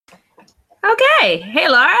Okay. Hey,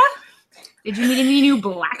 Laura. Did you meet any new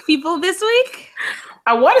black people this week?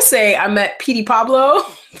 I want to say I met Petey Pablo,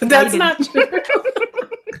 but that's not true.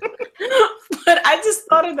 But I just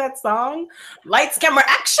thought of that song, Lights, Camera,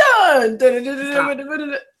 Action!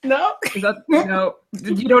 No? No.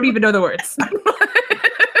 You don't even know the words.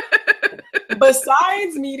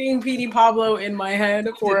 Besides meeting Petey Pablo in my head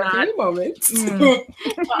for a few moments,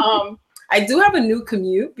 I do have a new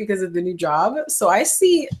commute because of the new job. So I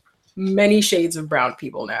see many shades of brown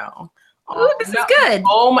people now. Ooh, this is good.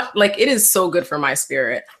 Oh my, like it is so good for my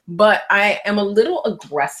spirit. But I am a little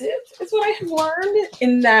aggressive, is what I have learned,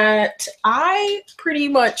 in that I pretty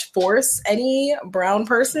much force any brown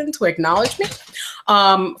person to acknowledge me.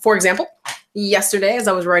 For example, yesterday, as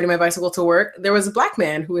I was riding my bicycle to work, there was a black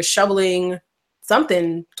man who was shoveling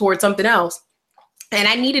something towards something else. And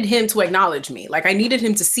I needed him to acknowledge me. Like I needed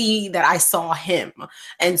him to see that I saw him.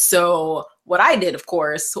 And so what I did, of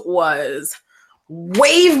course, was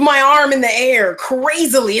wave my arm in the air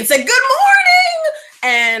crazily and said, "Good morning!"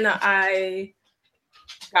 And I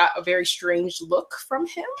got a very strange look from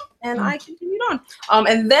him and I continued on.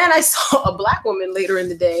 And then I saw a black woman later in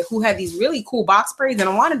the day who had these really cool box braids and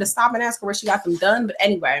I wanted to stop and ask her where she got them done. But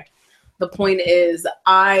anyway, the point is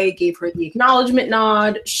I gave her the acknowledgement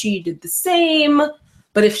nod. She did the same.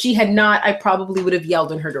 But if she had not, I probably would have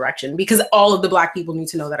yelled in her direction because all of the black people need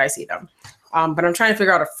to know that I see them. But I'm trying to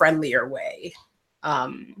figure out a friendlier way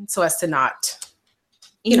so as to not,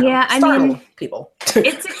 startle people.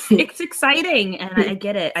 it's exciting, and I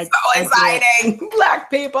get it. So exciting, Black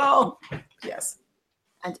people. Yes,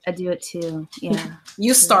 I do it too. Yeah,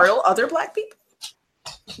 you startle other Black people.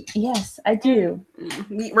 Yes, I do.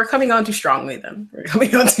 We're coming on too strongly then. We're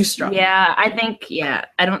coming on too strong. Yeah, I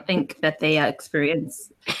don't think that they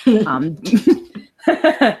experience they don't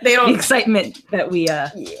the excitement that we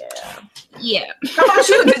Yeah. How about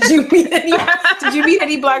you? Did you meet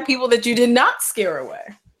any Black people that you did not scare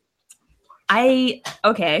away? I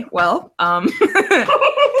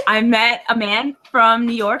met a man from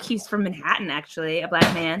New York. He's from Manhattan, actually, a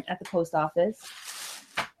Black man at the post office.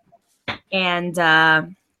 And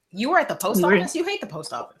you were at the post office? You hate the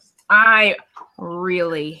post office. I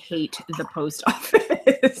really hate the post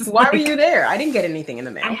office. Why were you there? I didn't get anything in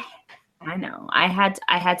the mail. I know. I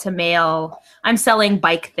had to mail. I'm selling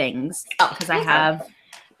bike things because I have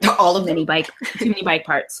too many bike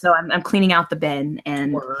parts. So I'm cleaning out the bin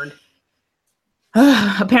and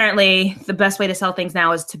apparently the best way to sell things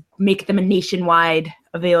now is to make them a nationwide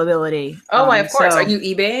availability. Oh, of course. Are you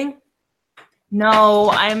eBaying? No,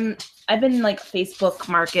 I've been like Facebook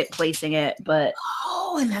market placing it, but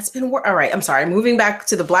and that's been all right. I'm sorry. Moving back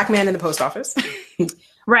to the Black man in the post office.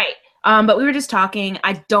 Right. But we were just talking.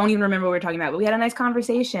 I don't even remember what we were talking about, but we had a nice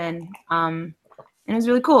conversation. And it was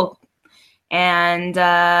really cool. And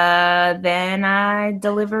then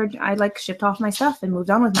I shipped off my stuff and moved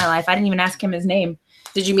on with my life. I didn't even ask him his name.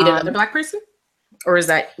 Did you meet another Black person? Or is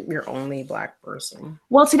that your only Black person?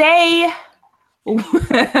 Well, today,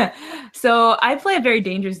 so I play a very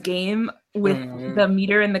dangerous game with the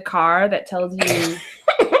meter in the car that tells you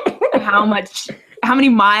how many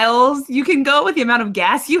miles you can go with the amount of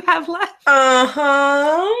gas you have left.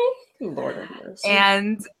 Lord of mercy.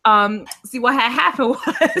 And see what had happened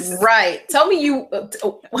was right. Tell me how does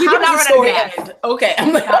the story end? Okay,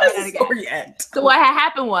 I'm like, how does the story end? So what had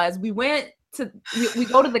happened was we go to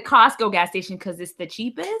the Costco gas station because it's the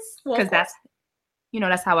cheapest. Because that's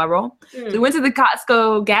how I roll. So we went to the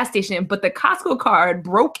Costco gas station, but the Costco card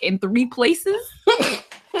broke in 3 places.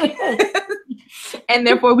 And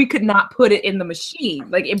therefore we could not put it in the machine.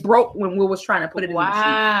 Like it broke when we was trying to put it in the machine.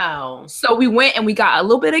 Wow. So we went and we got a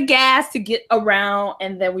little bit of gas to get around.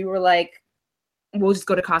 And then we were like, we'll just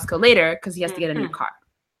go to Costco later because he has to get a new car.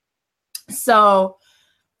 So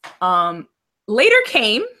later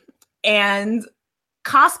came and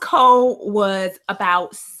Costco was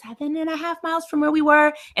about 7.5 miles from where we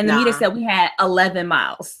were. And the meter said we had 11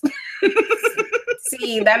 miles.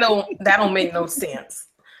 See, that don't make no sense.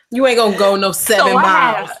 You ain't gonna go no 7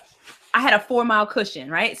 miles. I had a 4-mile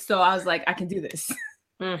cushion, right? So I was like, I can do this.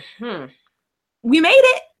 We made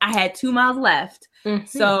it. I had 2 miles left.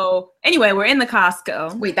 So anyway, we're in the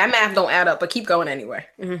Costco. Wait, that math don't add up, but keep going anyway.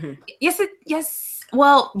 Yes.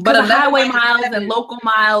 Well, but the highway miles and local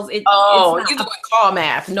miles. You're doing call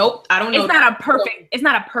math. Nope, I don't know. It's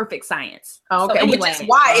not a perfect science. Okay, so anyway, which is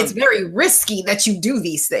why it's very risky that you do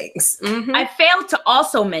these things. I failed to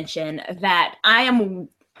also mention that I am,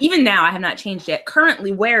 even now, I have not changed yet,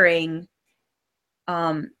 currently wearing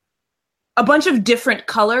a bunch of different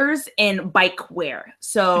colors in bike wear.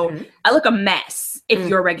 So I look a mess if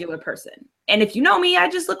you're a regular person. And if you know me, I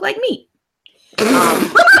just look like me.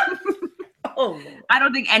 I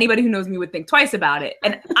don't think anybody who knows me would think twice about it.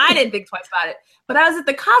 And I didn't think twice about it. But I was at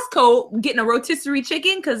the Costco getting a rotisserie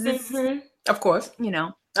chicken because it's, of course, you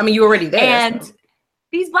know. I mean, you already there. And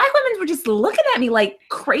these Black women were just looking at me like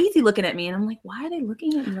crazy looking at me. And I'm like, why are they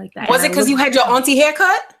looking at me like that? Was it because you had your auntie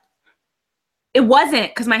haircut? It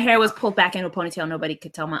wasn't, because my hair was pulled back into a ponytail. Nobody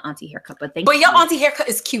could tell my auntie haircut, but your auntie haircut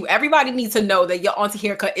is cute. Everybody needs to know that your auntie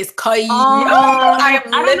haircut is cute. I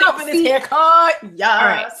am living up in this haircut. Yeah. All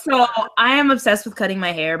right. So I am obsessed with cutting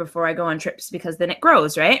my hair before I go on trips because then it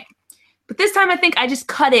grows, right? But this time I think I just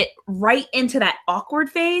cut it right into that awkward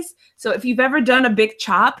phase. So if you've ever done a big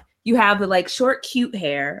chop, you have the like short, cute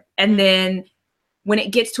hair. And then when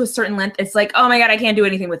it gets to a certain length, it's like, oh my God, I can't do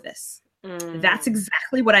anything with this. That's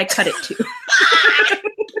exactly what I cut it to.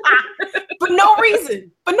 For no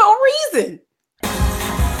reason.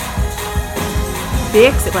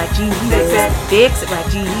 Fix it like Jesus. Fix it like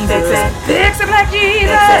Jesus. Fix it like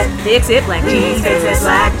Jesus. Fix it like Jesus. Fix it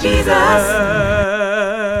like Jesus.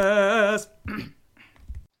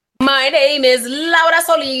 My name is Laura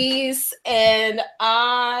Solis, and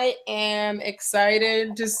I am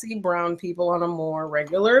excited to see brown people on a more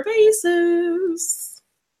regular basis.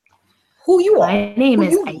 Who you are? My name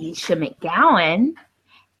is Aisha McGowan,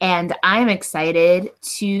 and I'm excited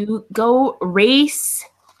to go race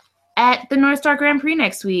at the North Star Grand Prix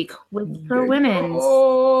next week with Pro Women's.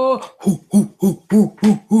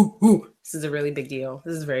 This is a really big deal.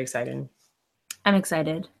 This is very exciting. I'm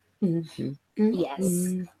excited.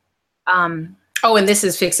 Yes. And this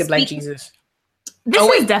is Fix It Black Jesus.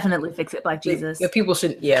 This is definitely Fix It Black Jesus. Yeah, people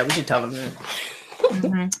should. Yeah, we should tell them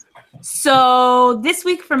that. So this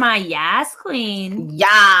week for my Yass Queen.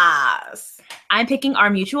 Yes. I'm picking our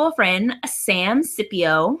mutual friend, Sam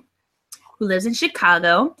Scipio, who lives in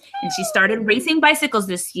Chicago. And she started racing bicycles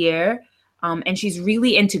this year. And she's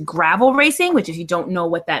really into gravel racing, which if you don't know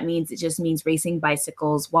what that means, it just means racing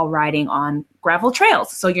bicycles while riding on gravel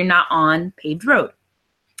trails. So you're not on paved road.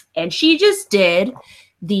 And she just did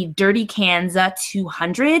the Dirty Kanza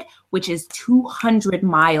 200, which is 200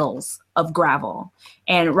 miles of gravel.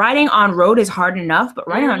 And riding on road is hard enough, but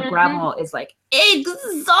riding on gravel is like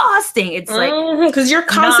exhausting. It's like because you're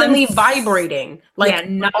constantly vibrating, like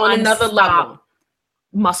on another level.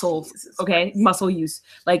 Muscles, okay, muscle use.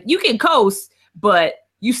 Like you can coast, but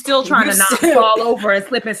you still trying to not fall over and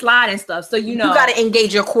slip and slide and stuff. So you got to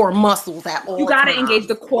engage your core muscles at all. You got to engage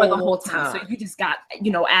the core the whole time. So you just got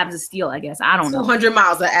abs of steel. I guess I don't know. 200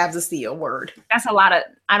 miles of abs of steel. Word. That's a lot of.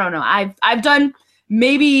 I don't know. I've done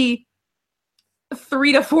maybe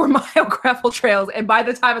 3 to 4 mile gravel trails, and by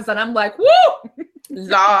the time it's done, I'm like, woo,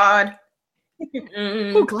 Lord.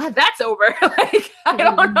 Oh, glad that's over. Like I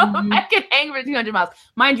don't know. I can hang for 200 miles.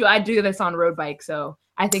 Mind you, I do this on a road bike, so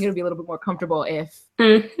I think it would be a little bit more comfortable if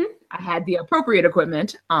I had the appropriate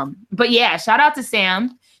equipment. But yeah, shout out to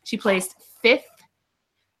Sam. She placed 5th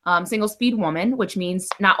single speed woman, which means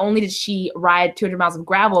not only did she ride 200 miles of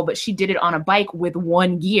gravel, but she did it on a bike with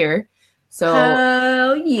 1 gear.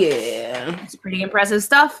 So yeah, it's pretty impressive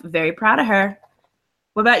stuff. Very proud of her.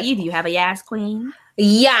 What about you? Do you have a Yass Queen?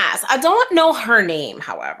 Yes, I don't know her name,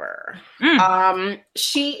 however.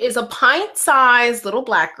 She is a pint-sized little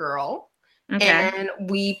Black girl. Okay. And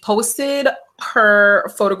we posted her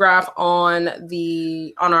photograph on our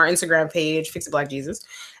Instagram page, Fix It Black Jesus.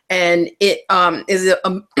 And it is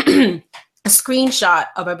a screenshot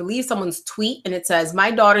of, I believe, someone's tweet. And it says,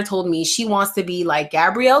 my daughter told me she wants to be like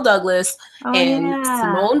Gabrielle Douglas and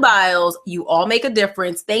Simone Biles. You all make a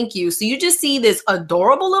difference. Thank you. So you just see this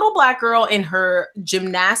adorable little Black girl in her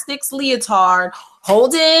gymnastics leotard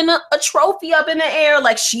holding a trophy up in the air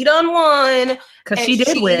like she done won. Because she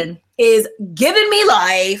did win. Is giving me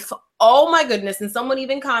life. Oh my goodness. And someone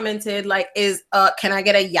even commented like, can I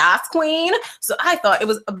get a Yass Queen? So I thought it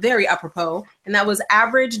was very apropos. And that was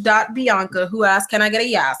average.bianca who asked, can I get a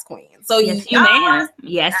Yass Queen? So yes, you may.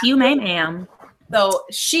 Yes, you may, ma'am. So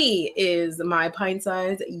she is my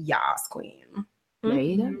pint-sized Yass Queen. There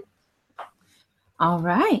you go. All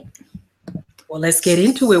right. Well, let's get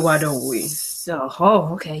into it. Why don't we? So,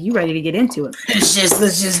 okay. You ready to get into it? Let's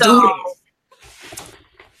just do it.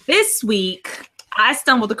 This week, I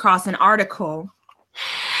stumbled across an article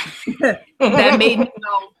that made me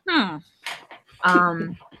go,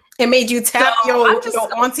 It made you tap your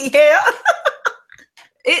auntie hair?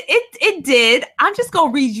 It did. I'm just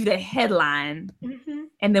going to read you the headline,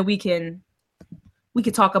 and then we can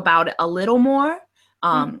talk about it a little more.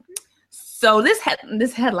 So this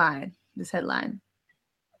headline.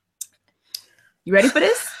 You ready for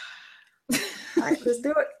this? All right, let's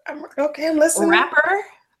do it. I'm listening.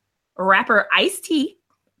 Rapper Ice-T,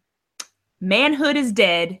 manhood is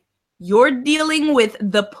dead. you're dealing with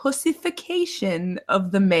the pussification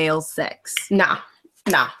of the male sex. Nah.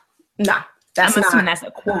 That's that's a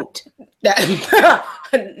quote. That's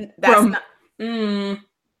from not.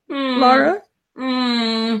 Laura.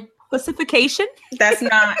 Pussification. That's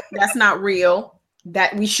not real.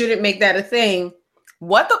 That we shouldn't make that a thing.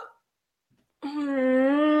 What the?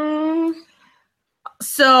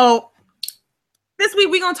 So this week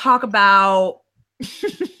we're gonna talk about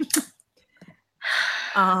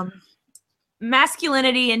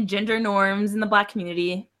masculinity and gender norms in the Black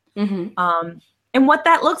community, and what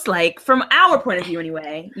that looks like from our point of view.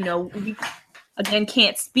 Anyway, you know, we again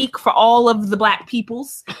can't speak for all of the Black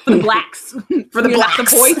peoples, for the Blacks, for the Blacks, the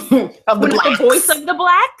voice of the voice of the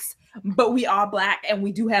Blacks. But we are Black and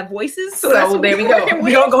we do have voices. So that's there we go.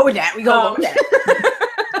 We're gonna go with that. We're gonna go with that.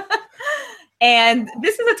 And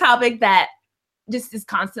this is a topic that just is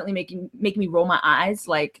constantly making me roll my eyes.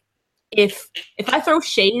 Like, if I throw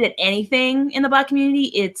shade at anything in the Black community,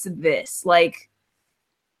 it's this. Like,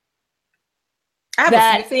 I have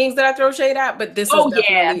a few things that I throw shade at, but this is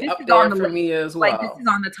definitely up there for me as well. Like, this is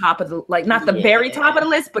on the top of the, like, not the very top of the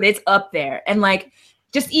list, but it's up there. And like,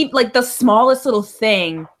 just even like the smallest little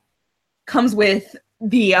thing comes with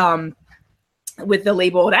the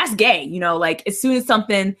label that's gay, you know, like as soon as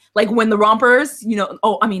something like when the rompers, you know,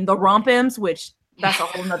 the rompims, which that's a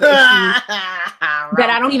whole nother issue that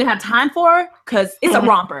I don't even have time for, because it's a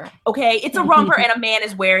romper. Okay, it's a romper and a man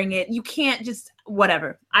is wearing it. You can't just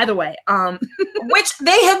whatever. Either way, which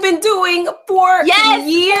they have been doing for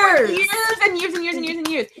years.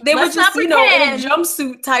 They were just, you know, in a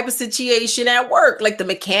jumpsuit type of situation at work, like the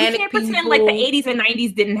mechanic. You can't pretend like the 80s and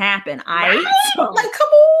 90s didn't happen. Right? Like, come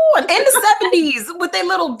on, and the 70s with their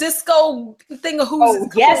little disco thing of who's. Oh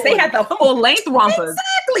yes, they had the full length rompers.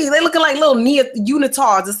 Exactly, they looking like little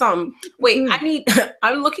unitards or something. Wait,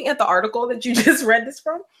 I'm looking at the article that you just read this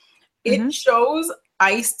from. It shows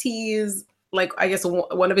Ice-T's, like, I guess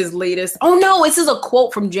one of his latest. Oh no, this is a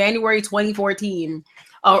quote from January 2014.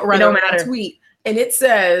 A tweet, and it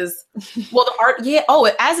says, "Well, the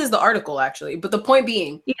art, as is the article actually." But the point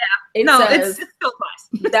being, it's still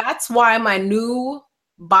class. That's why my new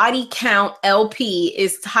body count LP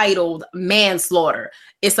is titled "Manslaughter."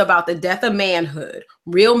 It's about the death of manhood.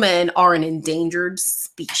 Real men are an endangered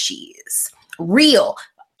species. Real.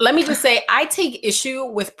 Let me just say, I take issue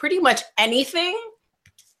with pretty much anything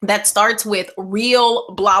that starts with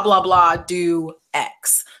real blah, blah, blah, do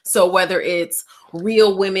X. So whether it's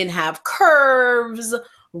real women have curves,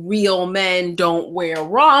 real men don't wear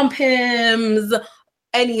rompims,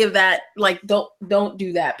 any of that, like, don't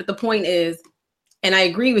do that. But the point is, and I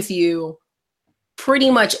agree with you, pretty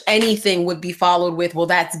much anything would be followed with, well,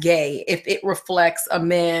 that's gay, if it reflects a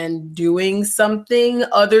man doing something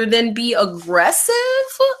other than be aggressive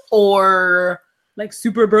or like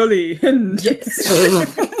super burly. Yes. What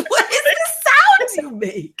is the sound you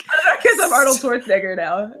make? Because I'm Arnold Schwarzenegger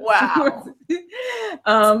now. Wow.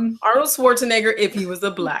 Arnold Schwarzenegger if he was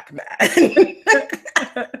a Black man.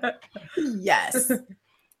 Yes.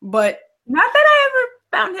 But not that I ever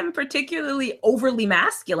found him particularly overly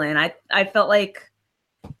masculine. I felt like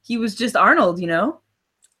he was just Arnold, you know?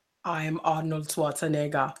 I am Arnold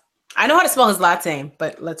Schwarzenegger. I know how to spell his last name,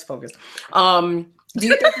 but let's focus. Do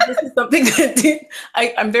you think this is something that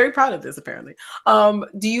I'm very proud of this, apparently.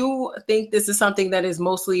 Do you think this is something that is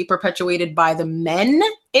mostly perpetuated by the men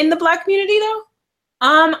in the Black community, though?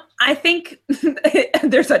 I think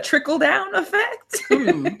there's a trickle-down effect.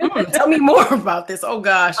 Tell me more about this. Oh,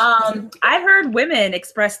 gosh. I've heard women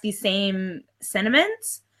express these same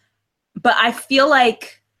sentiments, but I feel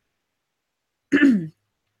like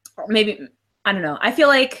maybe, I don't know. I feel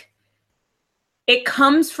like it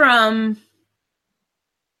comes from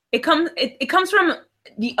from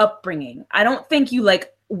the upbringing. I don't think you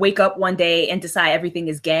like wake up one day and decide everything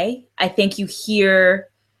is gay. I think you hear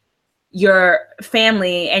your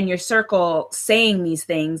family and your circle saying these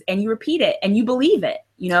things and you repeat it and you believe it,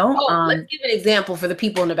 you know? Let's give an example for the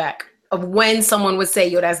people in the back of when someone would say,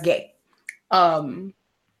 yo, that's gay. All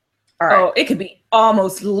right. Oh, it could be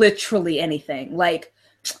almost literally anything. Like,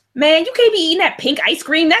 man, you can't be eating that pink ice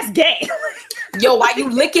cream. That's gay. Yo, why you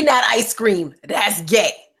licking that ice cream? That's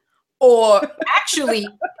gay. Or actually,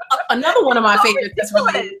 another one of my favorites that's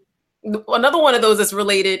related. Another one of those that's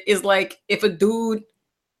related is like if a dude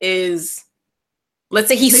is, let's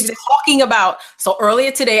say he's talking about, so earlier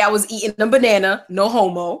today I was eating a banana, no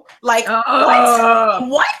homo. Like,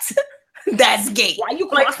 what? That's gay. Why are you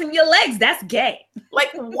crossing your legs? That's gay. Like,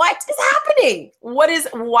 what is happening?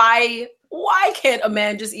 Why can't a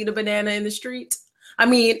man just eat a banana in the street? I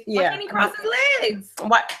mean, Why can't he cross his legs?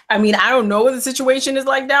 Why? I mean, I don't know what the situation is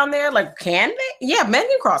like down there. Like, can they? Yeah, men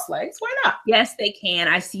can cross legs. Why not? Yes, they can.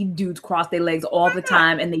 I see dudes cross their legs all the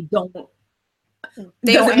time, and they don't.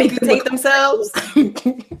 They don't amputate themselves.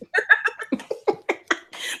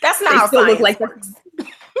 That's not how science works.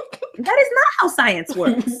 That is not how science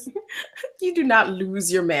works. You do not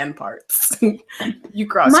lose your man parts. You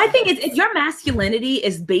cross. My thing is, if your masculinity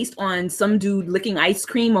is based on some dude licking ice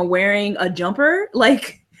cream or wearing a jumper,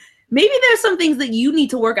 like maybe there's some things that you need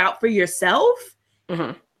to work out for yourself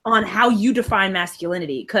on how you define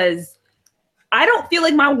masculinity. Because I don't feel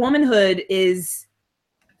like my womanhood is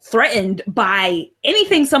threatened by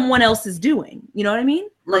anything someone else is doing. You know what I mean?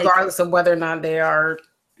 Regardless of whether or not they are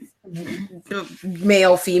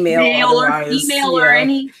male, female, or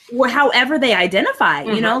any, or however they identify,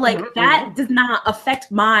 you know, like that does not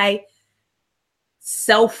affect my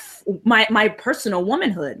my personal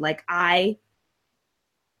womanhood. Like I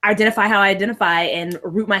identify how I identify and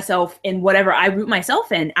root myself in whatever I root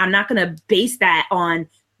myself in. I'm not going to base that on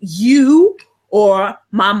you or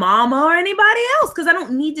my mama or anybody else, because I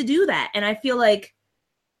don't need to do that. And I feel like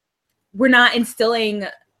we're not instilling,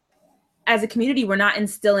 as a community, we're not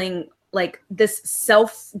instilling like this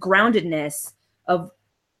self-groundedness of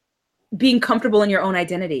being comfortable in your own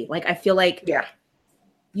identity. Like, I feel like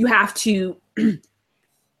you have to, for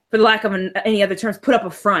the lack of any other terms, put up a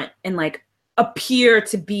front and like appear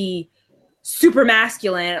to be super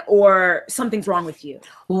masculine or something's wrong with you.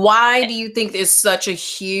 Why do you think there's such a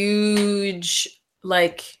huge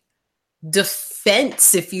like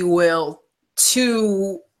defense, if you will,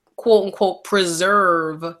 to quote unquote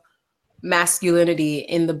preserve masculinity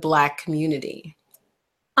in the Black community?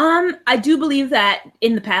 I do believe that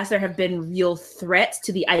in the past there have been real threats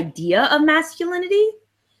to the idea of masculinity.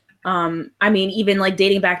 I mean, even like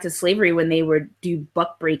dating back to slavery when they would do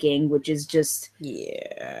buck breaking, which is just,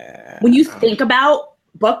 when you think about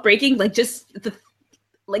buck breaking, like just the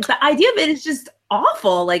idea of it is just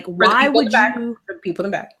awful. Like, why would you? For the people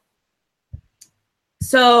in the back.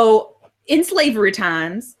 So in slavery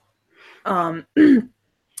times,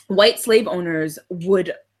 white slave owners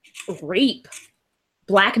would rape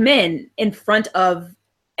Black men in front of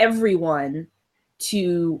everyone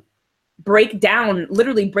to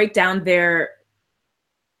literally break down the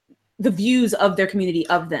views of their community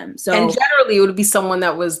of them. So, and generally it would be someone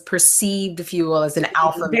that was perceived, if you will, as an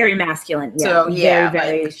alpha, very masculine. Yeah. So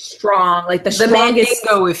very strong, like the strongest,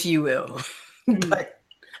 mango, if you will. But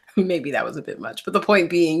maybe that was a bit much. But the point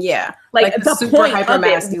being, like the super point hyper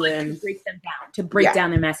masculine, to break them down, to break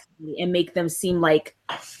down their masculinity and make them seem like,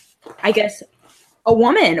 I guess, a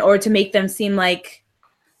woman, or to make them seem like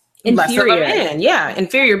inferior. Less of a man.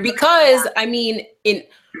 Inferior. Because I mean, in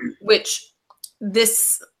which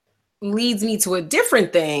this leads me to a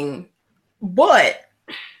different thing, but,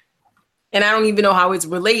 and I don't even know how it's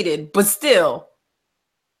related, but still,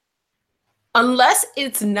 unless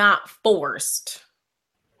it's not forced,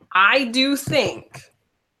 I do think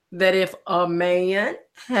that if a man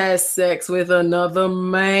has sex with another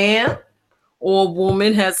man, or a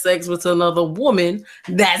woman has sex with another woman,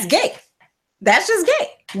 that's gay. That's just gay.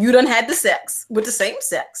 You done had the sex with the same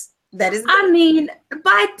sex. That is gay. I mean,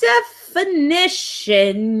 by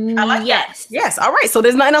definition, I like yes. That. Yes. All right. So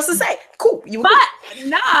there's nothing else to say. Cool. See,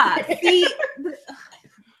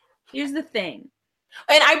 here's the thing.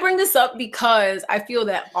 And I bring this up because I feel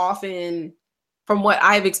that often, from what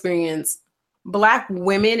I've experienced, Black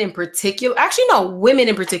women in particular, actually no, women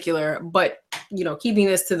in particular, but you know, keeping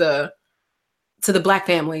this to the Black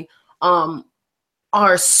family,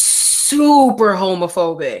 are super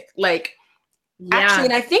homophobic. Like, actually,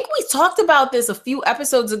 and I think we talked about this a few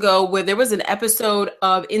episodes ago, where there was an episode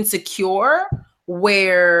of Insecure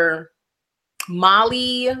where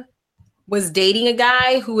Molly was dating a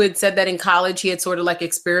guy who had said that in college he had sort of like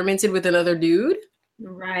experimented with another dude.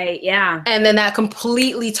 Right. Yeah. And then that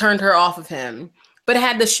completely turned her off of him. But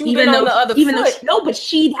had the shoe been on the other foot. But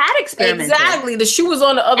she had experimented. Exactly. The shoe was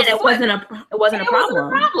on the other foot. It wasn't a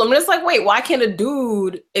problem. And it's like, wait, why can't a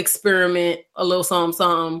dude experiment a little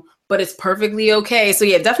something, but it's perfectly okay? So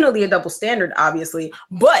yeah, definitely a double standard, obviously.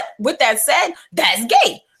 But with that said, that's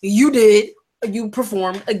gay. You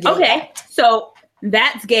performed a gay act. So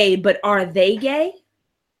that's gay, but are they gay?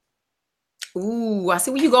 Ooh, I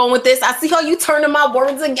see where you're going with this. I see how you turning my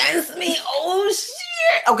words against me. Oh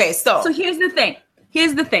shit. Okay, so here's the thing.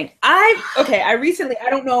 I recently, I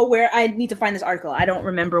don't know where, I need to find this article. I don't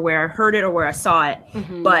remember where I heard it or where I saw it,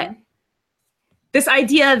 but this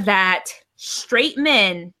idea that straight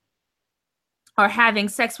men are having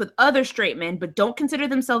sex with other straight men, but don't consider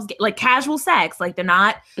themselves gay, like casual sex. Like they're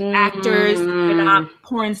not actors, they're not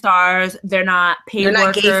porn stars, they're not paid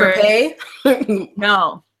workers. They're not gay for pay?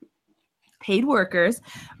 No. Paid workers.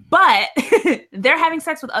 But they're having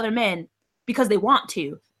sex with other men because they want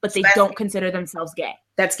to, but they don't consider themselves gay.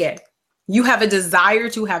 That's gay. You have a desire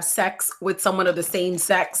to have sex with someone of the same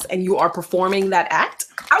sex and you are performing that act?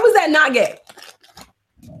 How is that not gay?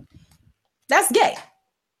 That's gay.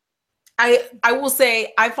 I will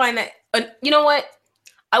say, I find that, you know what?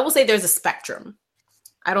 I will say there's a spectrum.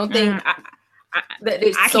 I don't think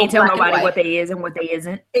I can't tell nobody what they is and what they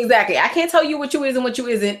isn't. Exactly. I can't tell you what you is and what you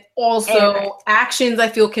isn't. Also, actions I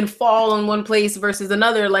feel can fall in one place versus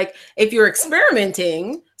another. Like if you're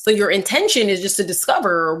experimenting, so your intention is just to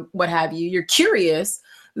discover or what have you, you're curious,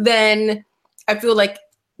 then I feel like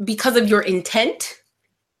because of your intent,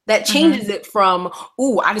 that changes it from,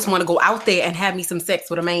 ooh, I just want to go out there and have me some sex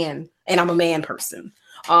with a man and I'm a man person.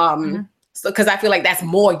 So because I feel like that's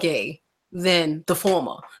more gay than the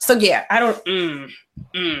former. So yeah, I don't.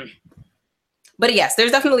 But yes,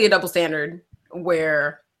 there's definitely a double standard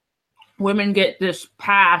where women get this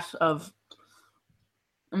pass of.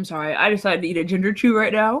 I'm sorry, I decided to eat a ginger chew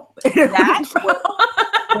right now. That's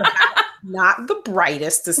not the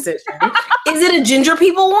brightest decision. Is it a ginger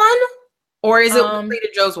people one, or is it Trader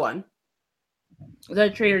Joe's one? Is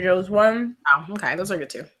that Trader Joe's one? Oh, okay, those are good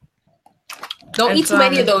too. Don't eat too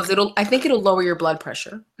many of those. I think it'll lower your blood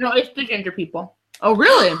pressure. No, it's the ginger people. Oh,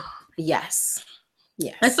 really? Yes.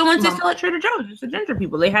 Yes. That's the ones they sell at Trader Joe's. It's the ginger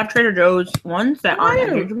people. They have Trader Joe's ones that aren't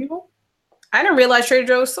ginger people. I didn't realize Trader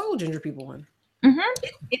Joe's sold ginger people one.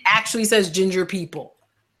 It actually says ginger people.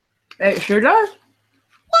 It sure does.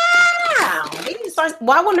 Wow. They need to start.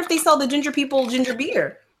 Well, I wonder if they sell the ginger people ginger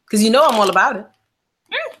beer. Because you know I'm all about it.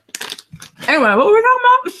 Anyway, what were we talking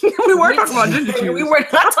about? We were talking about ginger chews. We were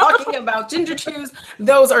not talking about ginger chews.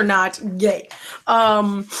 Those are not gay.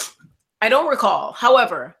 I don't recall.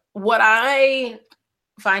 However, what I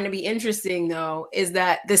find to be interesting, though, is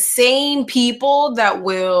that the same people that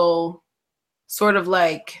will sort of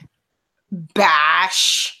like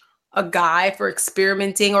bash a guy for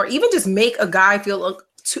experimenting or even just make a guy feel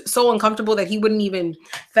so uncomfortable that he wouldn't even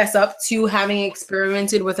fess up to having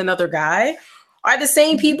experimented with another guy are the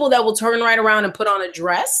same people that will turn right around and put on a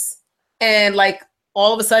dress and like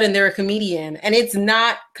all of a sudden they're a comedian and it's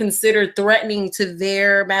not considered threatening to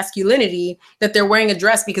their masculinity that they're wearing a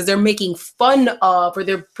dress because they're making fun of or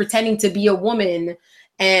they're pretending to be a woman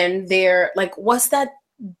and they're like, what's that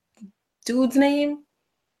dude's name?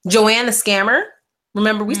 Joanne the Scammer.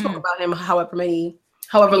 Remember we spoke about him however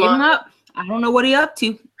long. I don't know what he up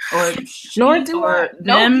to. Or nor do I.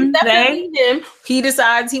 Them, definitely him. He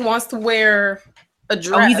decides he wants to wear a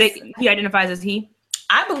dress. Oh, he identifies as he?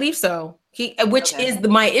 I believe so. Which is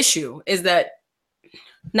my issue, is that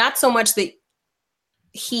not so much that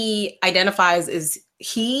he identifies as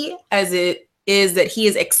he, as it is that he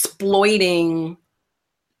is exploiting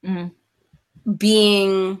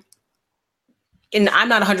being, and I'm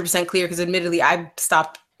not 100% clear because admittedly I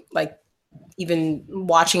stopped like even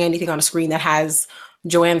watching anything on a screen that has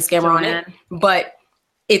Joanne Scammer on it. But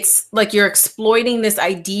it's like you're exploiting this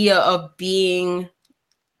idea of being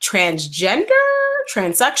transgender,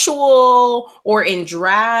 transsexual, or in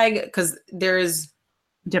drag, because there's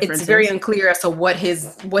it's very unclear as to what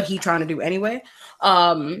he's trying to do anyway.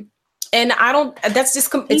 And I don't, that's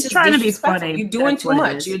just, it's just trying to be funny. You're doing too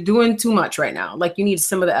much. You're doing too much right now. Like you need to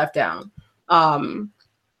simmer the F down.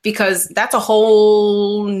 Because that's a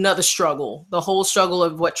whole nother struggle. The whole struggle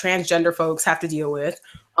of what transgender folks have to deal with.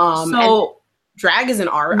 So drag is an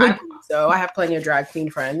art. I have plenty of drag queen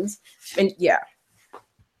friends. And yeah.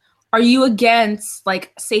 Are you against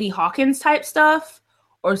like Sadie Hawkins type stuff?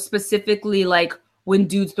 Or specifically like when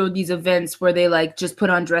dudes throw these events where they like just put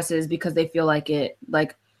on dresses because they feel like it,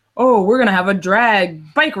 like, oh, we're gonna have a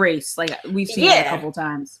drag bike race. Like we've seen it a couple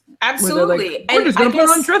times. Absolutely. Like, we're just gonna put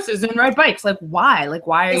on dresses and ride bikes. Like why? Like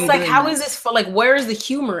why are you? It's like, how that? Is this for? Like, where is the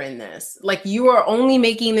humor in this? Like you are only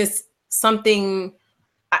making this something.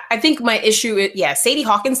 I think my issue is, Sadie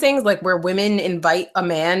Hawkins things like where women invite a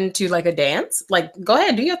man to like a dance. Like, go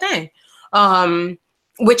ahead, do your thing.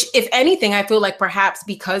 Which, if anything, I feel like perhaps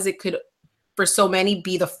because it could, for so many,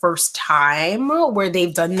 be the first time where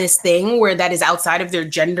they've done this thing where that is outside of their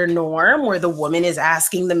gender norm, where the woman is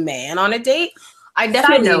asking the man on a date. I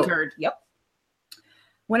definitely encourage. Yep.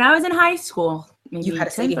 When I was in high school, maybe you had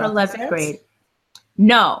a 10th or 11th grade.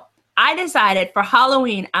 No, I decided for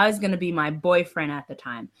Halloween I was going to be my boyfriend at the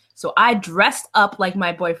time. So I dressed up like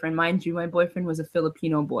my boyfriend. Mind you, my boyfriend was a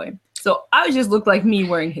Filipino boy. So I just looked like me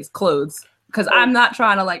wearing his clothes because I'm not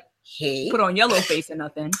trying to like Hey. Put on yellow face or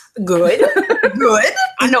nothing. Good. Good.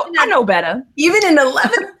 I know better. Even in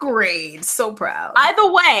 11th grade. So proud.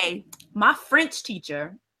 Either way, my French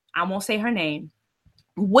teacher, I won't say her name,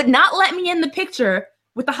 would not let me in the picture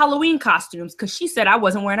with the Halloween costumes because she said I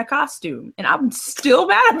wasn't wearing a costume. And I'm still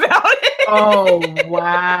mad about it. Oh,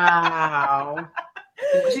 wow.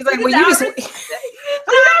 She's like, well, you just... I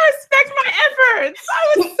don't respect my efforts.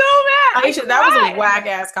 I was so mad. Aisha, that was a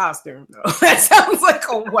whack-ass costume, though. That sounds like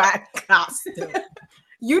a whack costume.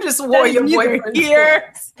 You just wore your boyfriend's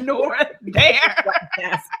here nor there.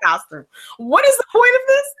 Whack-ass costume. What is the point of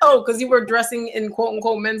this? Oh, because you were dressing in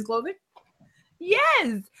quote-unquote men's clothing?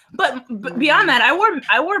 Yes. But beyond that,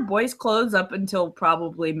 I wore boys' clothes up until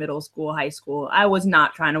probably middle school, high school. I was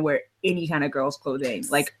not trying to wear any kind of girls' clothing.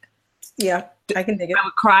 Like, yeah, I can dig it. I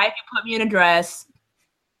would cry if you put me in a dress.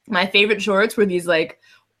 My favorite shorts were these like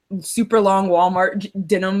super long Walmart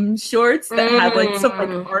denim shorts that had like some like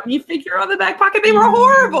army figure on the back pocket. They were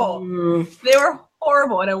horrible. They were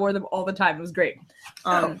horrible, and I wore them all the time. It was great.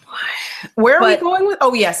 Where are we going with?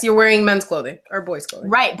 Oh yes, you're wearing men's clothing or boys' clothing,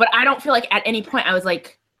 right? But I don't feel like at any point I was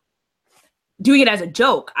like doing it as a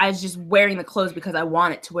joke. I was just wearing the clothes because I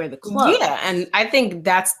wanted to wear the clothes. Yeah, and I think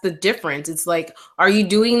that's the difference. It's like, are you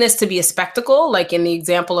doing this to be a spectacle? Like in the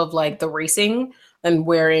example of like the racing and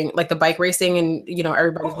wearing like the bike racing, and you know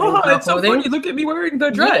everybody's wearing it's so funny. Look at me wearing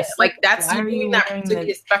the dress. Yeah, like that's you doing that to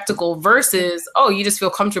be a spectacle versus you just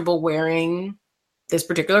feel comfortable wearing this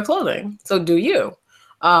particular clothing. So do you?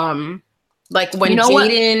 Like when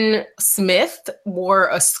Jaden Smith wore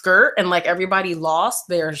a skirt and like everybody lost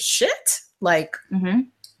their shit. Like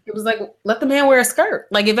it was like, let the man wear a skirt.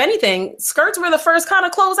 Like if anything, skirts were the first kind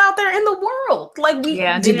of clothes out there in the world. Like we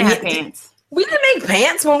didn't have pants. We didn't make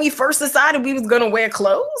pants when we first decided we was gonna wear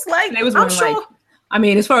clothes. Like they was wearing, like, I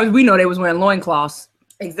mean, as far as we know, they was wearing loincloths.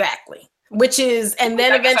 Exactly. Which is, and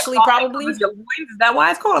then eventually probably is that why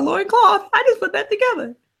it's called a loincloth? I just put that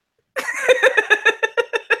together.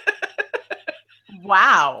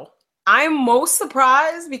 Wow. I'm most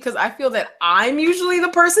surprised because I feel that I'm usually the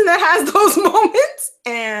person that has those moments.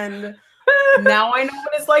 And now I know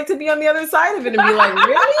what it's like to be on the other side of it and be like,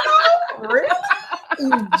 really? Really?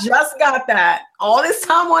 You just got that. All this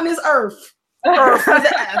time on this earth with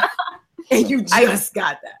the F, and you just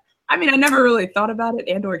got that. I mean, I never really thought about it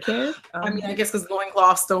and or cared. I mean, I guess because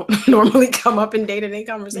loincloths don't normally come up in day-to-day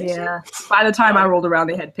conversation. Yeah. By the time I rolled around,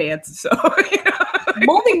 they had pants. So,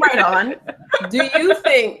 Moving right on, do you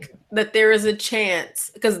think that there is a chance,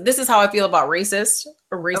 because this is how I feel about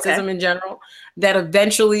racism in general, that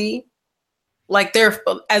eventually, like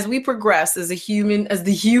as we progress as the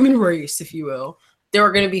human race, if you will, there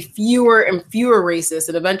are going to be fewer and fewer racists,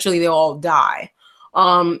 and eventually they'll all die.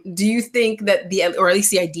 Do you think that or at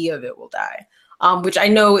least the idea of it will die? Which I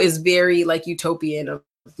know is very like utopian of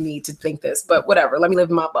me to think this, but whatever. Let me live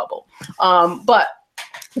in my bubble. But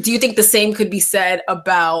do you think the same could be said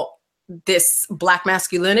about this Black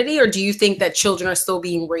masculinity, or do you think that children are still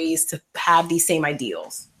being raised to have these same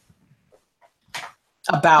ideals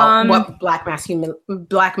about what Black masculinity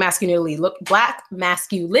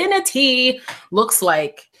looks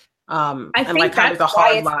like? I think that's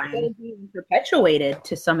why it's still being perpetuated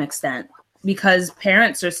to some extent, because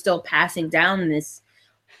parents are still passing down this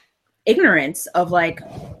ignorance of like,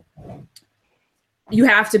 you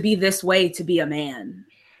have to be this way to be a man,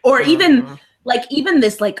 or even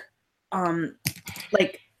this like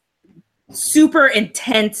super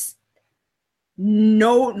intense,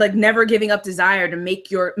 never giving up desire to make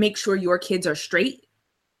sure your kids are straight.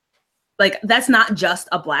 Like that's not just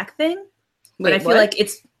a Black thing, but I feel like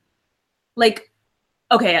it's like,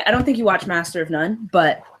 okay, I don't think you watch Master of None,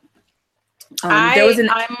 but I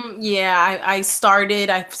saw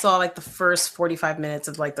like the first 45 minutes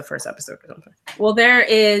of like the first episode or something. Well, there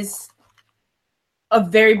is a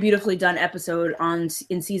very beautifully done episode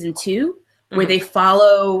in season 2 where they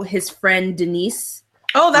follow his friend Denise.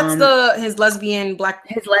 Oh, that's his lesbian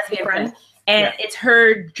friend. And it's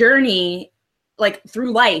her journey like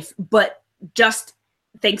through life, but just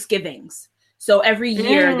Thanksgivings. So every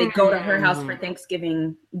year they go to her house for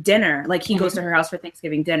Thanksgiving dinner. Like he goes to her house for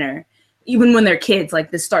Thanksgiving dinner, even when they're kids.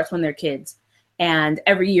 Like this starts when they're kids. And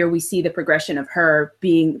every year we see the progression of her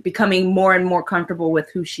becoming more and more comfortable with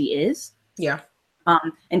who she is. Yeah.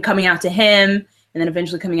 And coming out to him, and then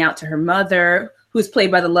eventually coming out to her mother, who is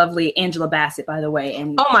played by the lovely Angela Bassett, by the way.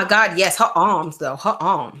 And oh my God, yes, her arms,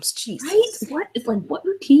 jeez. Right? What is what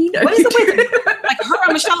routine? What is the way? Like her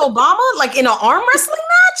and Michelle Obama, like in an arm wrestling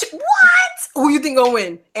match? What? Who you think gonna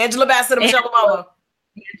win? Angela Bassett or Michelle Obama?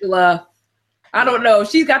 Angela. I don't know.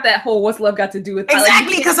 She's got that whole "what's love got to do with"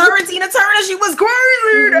 Exactly, because her and Tina Turner, she was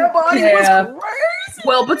crazy. That body was crazy.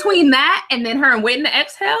 Well, between that and then her and Waiting to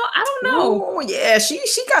Exhale, I don't know. Oh yeah, she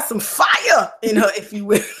got some fire in her, if you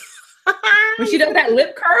will. When she does that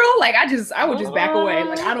lip curl, like I would just back away.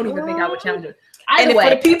 Like I don't even think I would challenge her. And for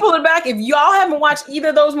the people in the back, if y'all haven't watched either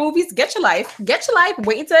of those movies, Get Your Life,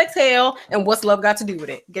 Waiting to Exhale, and What's Love Got to Do with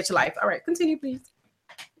It? Get Your Life. All right, continue, please.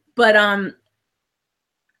 But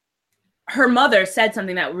her mother said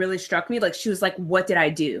something that really struck me. Like she was like, "What did I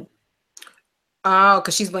do?" Oh,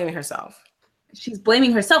 because she's blaming herself. She's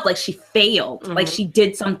blaming herself, like she failed, like she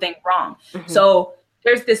did something wrong. So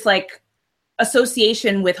there's this like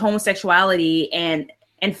association with homosexuality and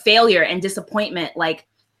failure and disappointment. Like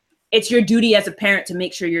it's your duty as a parent to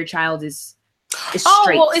make sure your child is straight. Oh,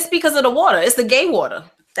 well, it's because of the water. It's the gay water.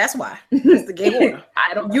 That's why. It's the gay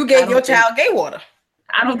water. You gave your child gay water.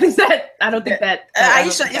 I don't think that.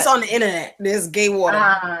 Aisha, it's on the internet. There's gay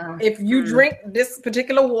water. If you drink this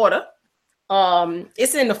particular water,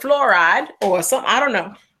 it's in the fluoride or something. I don't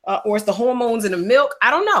know. Or it's the hormones in the milk.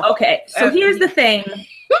 I don't know. Okay, so here's the thing.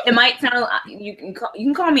 It might sound you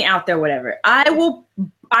can call me out there, whatever. I will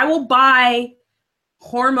buy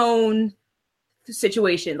hormone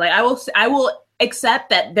situations. Like I will accept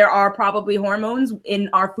that there are probably hormones in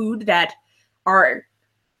our food that are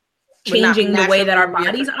changing the way that our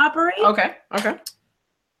bodies operate. Okay.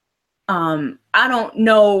 I don't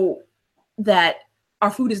know that our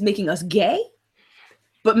food is making us gay,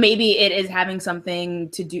 but maybe it is having something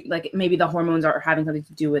to do, like maybe the hormones are having something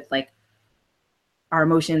to do with like our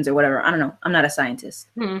emotions or whatever. I don't know. I'm not a scientist,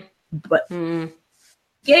 but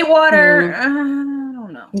gay water, I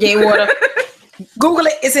don't know. Gay water. Google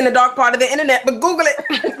it. It's in the dark part of the internet, but Google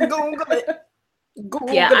it. Google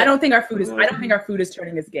it. I don't think our food is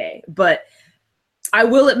turning us gay, but I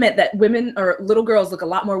will admit that women or little girls look a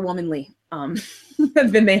lot more womanly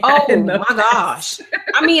than they had in the my gosh.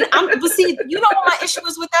 I mean, but see, you know what my issue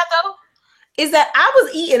is with that though? Is that I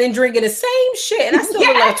was eating and drinking the same shit and I still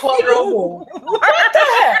look like a 12-year-old boy.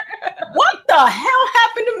 What the hell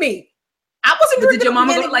happened to me? I wasn't drinking. Did your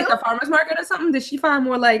mama go to like the farmer's market or something? Did she find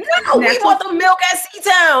more like no, we bought the milk at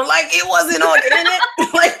Seatown. Like it wasn't on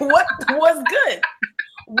it. Like what was good?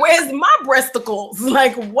 Where's my breasticles?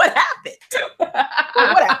 Like what happened?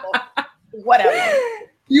 Whatever.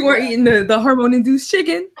 You weren't eating the hormone-induced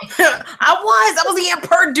chicken? I was eating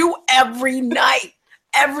Purdue every night.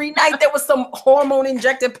 Every night there was some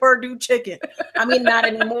hormone-injected Purdue chicken. I mean, not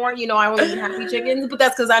anymore. You know, I only eat happy chickens, but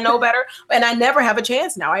that's because I know better. And I never have a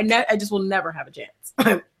chance now. I just will never have a chance.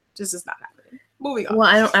 Just not happening. Moving on.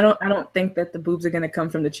 Well, I don't think that the boobs are going to come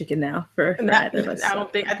from the chicken now. For either of us.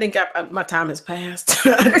 I think my time has passed.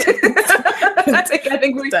 I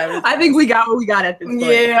think we got what we got at this point.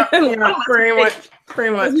 Yeah,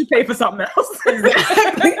 pretty much. We pay for something else.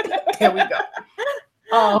 Exactly. There we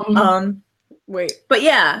go. Wait. But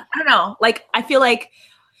yeah, I don't know. Like, I feel like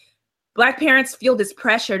Black parents feel this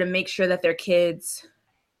pressure to make sure that their kids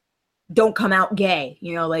don't come out gay,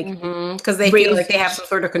 you know, like because they feel like they have some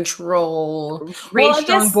sort of control. Raise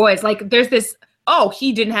strong boys. Like there's this,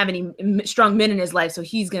 he didn't have any strong men in his life, so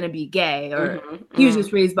he's gonna be gay, or he was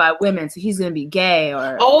just raised by women, so he's gonna be gay,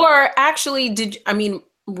 or actually,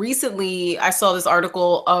 recently I saw this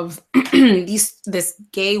article of this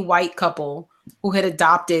gay white couple who had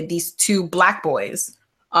adopted these two Black boys.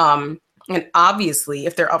 And obviously,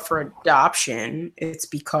 if they're up for adoption, it's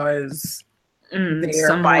because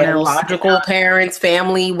their biological parents,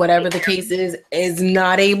 family, whatever the case is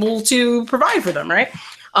not able to provide for them, right?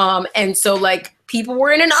 And so, like, people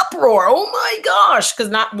were in an uproar. Oh my gosh!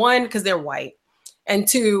 Because they're white, and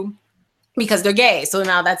two, because they're gay. So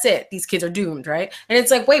now that's it. These kids are doomed, right? And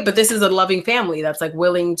it's like, wait, but this is a loving family that's like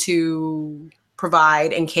willing to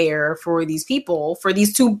provide and care for these people, for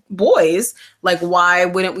these two boys. Like, why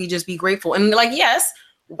wouldn't we just be grateful? And like, yes,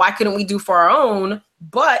 why couldn't we do for our own?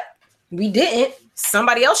 But we didn't.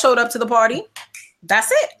 Somebody else showed up to the party. That's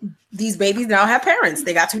it. These babies now have parents.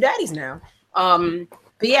 They got two daddies now. But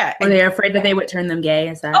yeah. Were they afraid that they would turn them gay?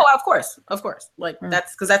 Is that? Oh, of course. Like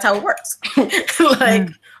that's because that's how it works. Like,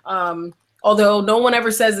 although no one ever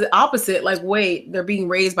says the opposite, like, wait, they're being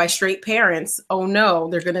raised by straight parents. Oh no,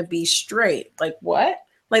 they're going to be straight. Like what?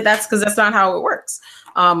 Like that's because that's not how it works.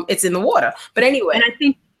 It's in the water. But anyway.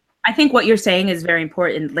 And I think what you're saying is very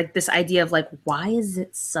important. Like this idea of like, why is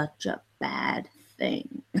it such a bad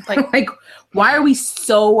thing? Like why are we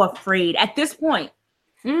so afraid at this point?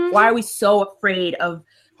 Why are we so afraid of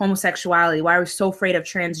homosexuality? Why are we so afraid of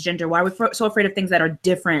transgender? Why are we so afraid of things that are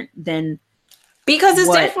different than Because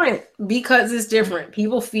it's different.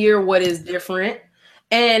 People fear what is different.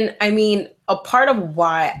 And I mean, a part of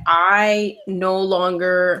why I no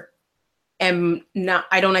longer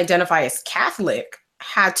I don't identify as Catholic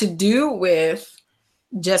had to do with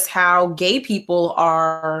just how gay people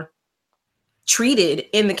are treated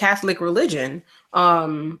in the Catholic religion.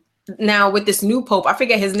 Now with this new pope, I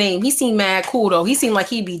forget his name. He seemed mad cool though. He seemed like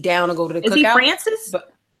he'd be down to go to the cookout. Is he Francis?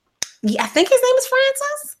 But yeah, I think his name is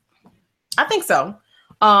Francis. I think so.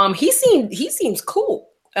 He seems cool.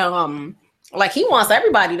 Like he wants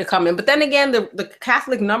everybody to come in, but then again, the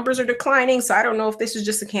Catholic numbers are declining. So I don't know if this is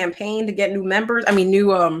just a campaign to get new members. I mean,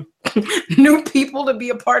 new new people to be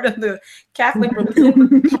a part of the Catholic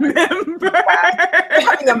religion.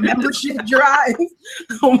 Having a membership drive.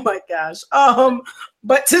 Oh my gosh.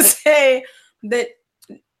 But to say that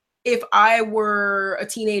if I were a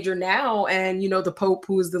teenager now and, you know, the Pope,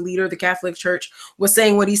 who is the leader of the Catholic Church, was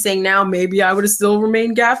saying what he's saying now, maybe I would have still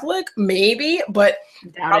remained Catholic. Maybe, but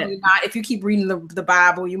probably not. If you keep reading the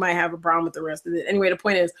Bible, you might have a problem with the rest of it. Anyway, the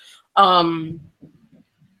point is, I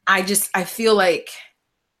feel like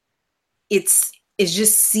it's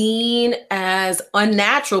just seen as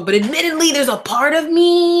unnatural. But admittedly, there's a part of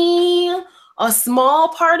me, a small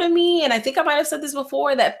part of me, and I think I might have said this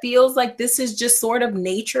before, that feels like this is just sort of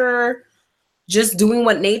nature just doing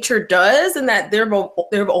what nature does, and that there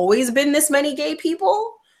have always been this many gay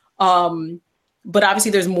people. But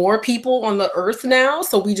obviously there's more people on the earth now,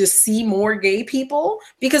 so we just see more gay people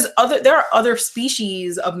because there are other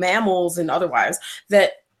species of mammals and otherwise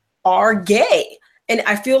that are gay. And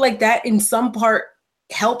I feel like that in some part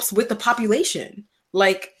helps with the population.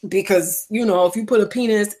 Like, because, you know, if you put a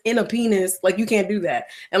penis in a penis, like you can't do that.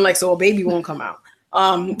 And like, so a baby won't come out.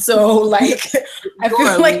 So like, I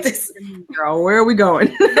feel like this, girl, where are we going?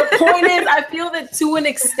 The point is, I feel that to an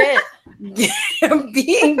extent,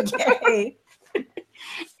 being gay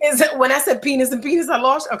is that when I said penis and penis, I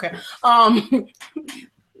lost. Okay.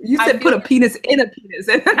 You said put a penis in a penis.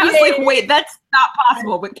 And I was like, wait, that's not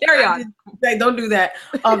possible, but carry on. Like, don't do that.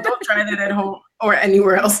 Don't try that at home or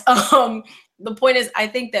anywhere else. The point is, I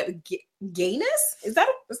think that gayness, is that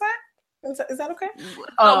okay?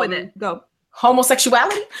 Go with it. Go.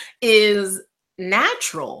 Homosexuality is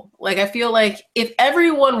natural. Like, I feel like if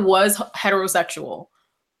everyone was heterosexual,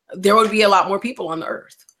 there would be a lot more people on the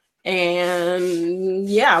earth. And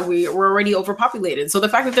yeah, we're already overpopulated. So the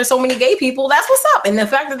fact that there's so many gay people, that's what's up. And the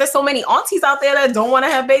fact that there's so many aunties out there that don't want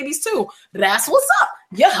to have babies too, that's what's up.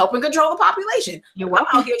 You're helping control the population. I'm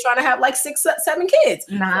out here trying to have like 6, 7 kids.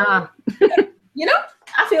 Nah. You know,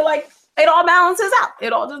 I feel like it all balances out.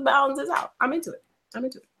 It all just balances out. I'm into it.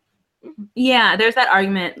 Mm-hmm. Yeah, there's that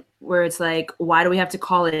argument where it's like, why do we have to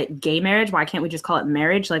call it gay marriage? Why can't we just call it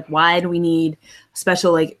marriage? Like, why do we need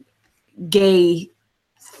special like gay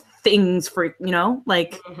things for, you know,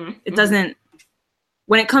 like it doesn't,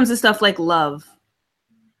 when it comes to stuff like love,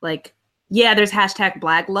 like, yeah, there's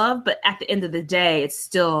 #Black love, but at the end of the day, it's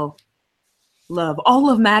still love. All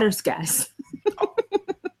love matters, guys.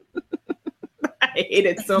 I hate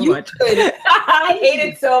it so much. I hate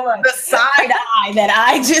it so much. The side eye that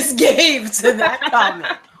I just gave to that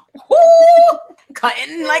comment. Woo!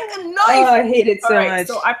 Cutting like a knife. Oh, I hate it so much.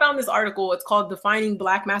 So I found this article. It's called Defining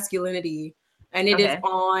Black Masculinity. And it is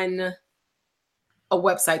on a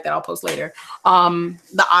website that I'll post later.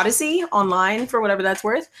 The Odyssey online, for whatever that's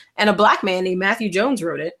worth. And a Black man named Matthew Jones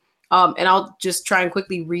wrote it. And I'll just try and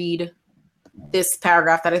quickly read this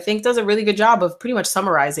paragraph that I think does a really good job of pretty much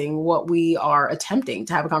summarizing what we are attempting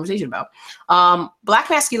to have a conversation about. Black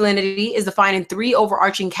masculinity is defined in 3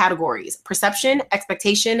 overarching categories: perception,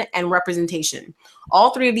 expectation, and representation.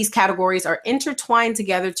 All 3 of these categories are intertwined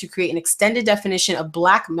together to create an extended definition of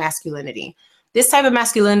Black masculinity. This type of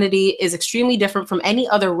masculinity is extremely different from any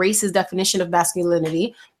other race's definition of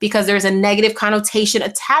masculinity because there's a negative connotation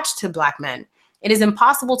attached to Black men. It is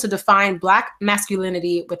impossible to define Black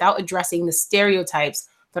masculinity without addressing the stereotypes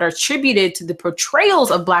that are attributed to the portrayals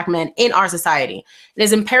of Black men in our society. It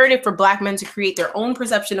is imperative for Black men to create their own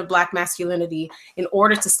perception of Black masculinity in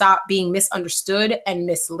order to stop being misunderstood and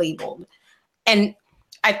mislabeled. And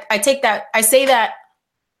I take that, I say that,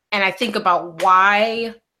 and I think about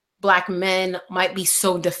why Black men might be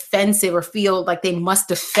so defensive or feel like they must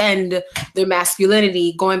defend their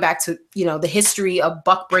masculinity, going back to, you know, the history of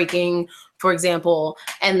buck breaking, for example,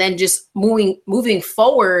 and then just moving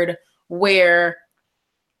forward where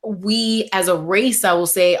we as a race, I will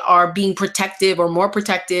say, are being protective or more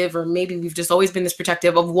protective, or maybe we've just always been this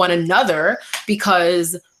protective of one another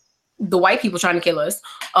because the white people trying to kill us.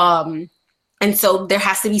 And so there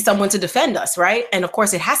has to be someone to defend us, right? And of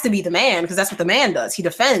course, it has to be the man, because that's what the man does. He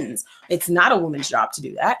defends. It's not a woman's job to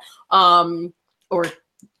do that. Or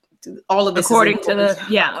all of this according is to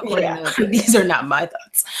the these are not my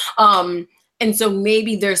thoughts. And so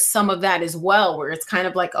maybe there's some of that as well, where it's kind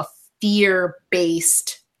of like a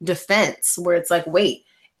fear-based defense, where it's like, wait,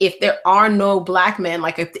 if there are no black men,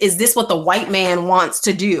 like, is this what the white man wants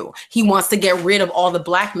to do? He wants to get rid of all the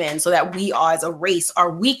black men so that we as a race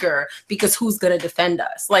are weaker, because who's going to defend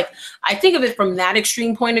us? Like, I think of it from that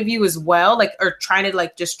extreme point of view as well, like, or trying to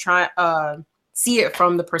like just see it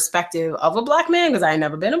from the perspective of a black man, because I ain't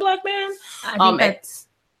never been a black man. I think that's,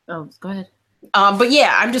 go ahead. But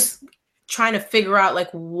yeah, I'm just trying to figure out like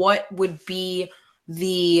what would be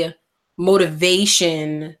the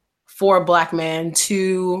motivation for a black man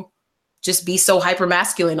to just be so hyper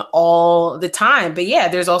masculine all the time. But yeah,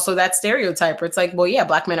 there's also that stereotype where it's like, well, yeah,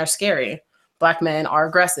 black men are scary. Black men are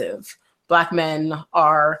aggressive. Black men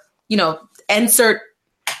are, insert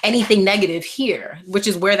anything negative here, which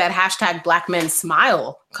is where that hashtag Black Men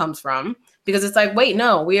Smile comes from. Because it's like, wait,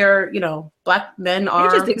 no, we are, black men are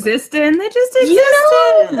just existing. They just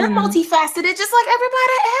exist. They're multifaceted, just like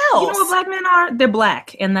everybody else. You know what black men are? They're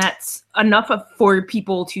black. And that's enough for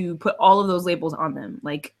people to put all of those labels on them.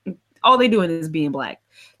 Like, all they doing is being black.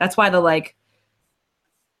 That's why the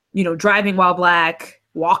driving while black,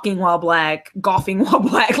 walking while black, golfing while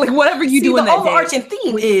black, like whatever you do in that day. The overarching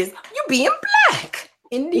theme is you being black.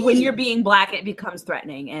 Indeed. When you're being black, it becomes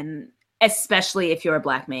threatening. And especially if you're a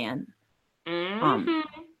black man.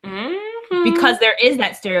 Because there is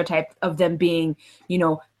that stereotype of them being,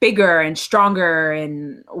 bigger and stronger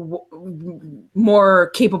and more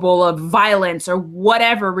capable of violence or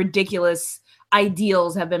whatever ridiculous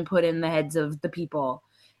ideals have been put in the heads of the people.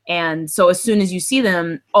 And so as soon as you see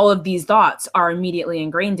them, all of these thoughts are immediately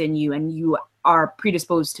ingrained in you and you are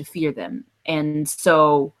predisposed to fear them. And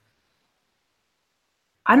so,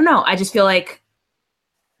 I don't know. I just feel like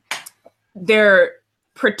they're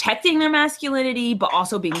protecting their masculinity, but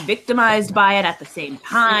also being victimized by it at the same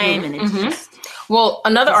time. And it's just... Well,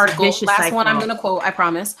 another article, last one I'm going to quote, I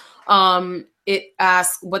promise. It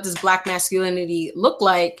asks, what does black masculinity look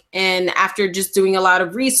like? And after just doing a lot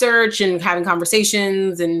of research and having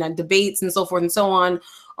conversations and debates and so forth and so on,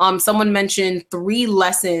 someone mentioned 3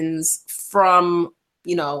 lessons from,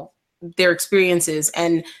 their experiences.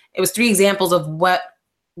 And it was 3 examples of what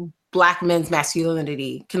black men's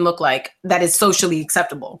masculinity can look like that is socially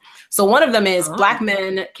acceptable. So one of them is black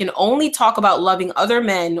men can only talk about loving other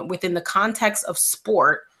men within the context of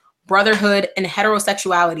sport, brotherhood, and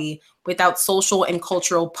heterosexuality without social and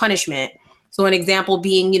cultural punishment. So an example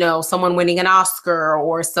being, someone winning an Oscar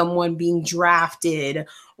or someone being drafted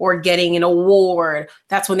or getting an award.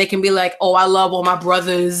 That's when they can be like, oh, I love all my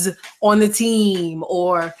brothers on the team.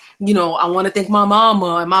 Or, I want to thank my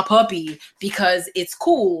mama and my puppy because it's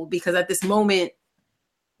cool. Because at this moment,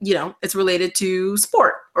 it's related to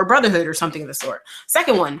sport or brotherhood or something of the sort.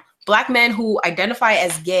 Second one, black men who identify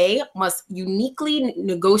as gay must uniquely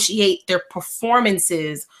negotiate their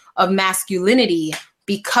performances of masculinity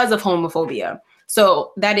because of homophobia.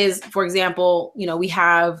 So that is, for example, we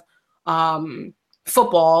have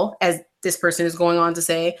football, as this person is going on to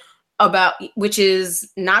say, which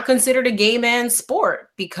is not considered a gay man's sport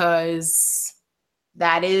because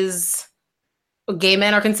gay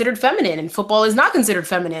men are considered feminine and football is not considered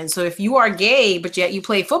feminine. So if you are gay, but yet you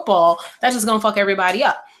play football, that's just going to fuck everybody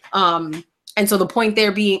up. And so the point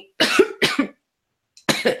there being,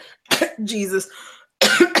 Jesus,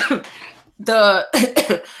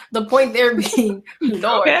 the point there being,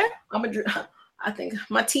 Lord, okay. I think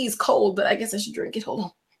my tea is cold, but I guess I should drink it. Hold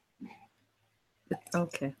on.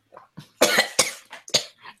 Okay.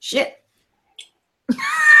 Shit.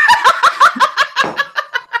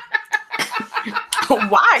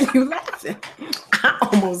 Why are you laughing? I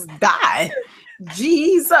almost died.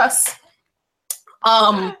 Jesus.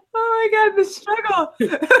 Oh my God, the struggle.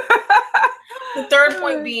 The third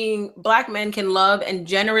point being black men can love and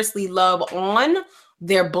generously love on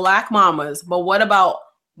their black mamas. But what about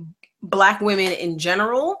black women in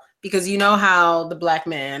general? Because you know how the black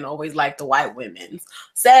man always liked the white women,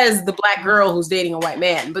 says the black girl who's dating a white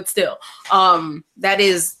man, but still, that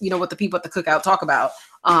is, what the people at the cookout talk about.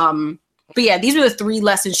 But yeah, these are the 3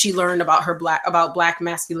 lessons she learned about about black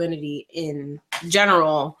masculinity in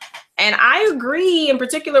general. And I agree in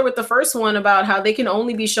particular with the first one about how they can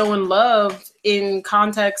only be showing love in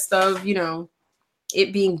context of,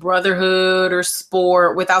 it being brotherhood or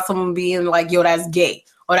sport without someone being like, yo, that's gay,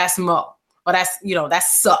 or that's mo, or that's,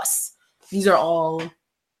 that's sus. These are all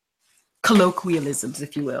colloquialisms,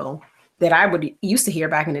 if you will, that I used to hear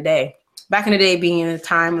back in the day. Back in the day being in a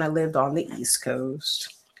time when I lived on the East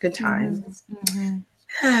Coast. Good times.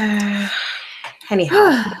 Mm-hmm.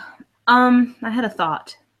 Anyhow. I had a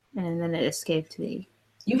thought and then it escaped me.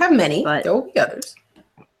 You have many, but there will be others.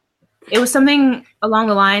 It was something along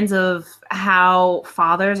the lines of how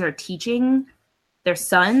fathers are teaching their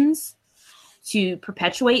sons to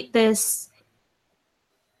perpetuate this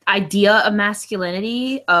idea of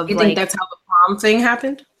masculinity of You like, think that's how the prom thing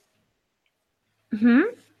happened?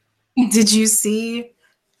 Did you see?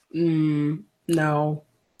 No.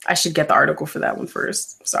 I should get the article for that one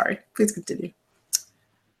first. Sorry. Please continue.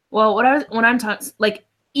 Well, when I'm talking, like,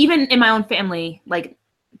 even in my own family, like,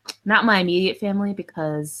 not my immediate family,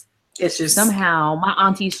 because it's just somehow my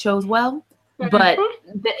aunties chose well, but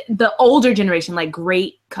the older generation, like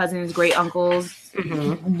great cousins, great uncles,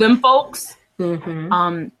 them folks,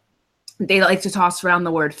 they like to toss around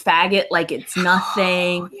the word faggot like it's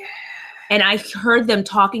nothing. Yeah. And I heard them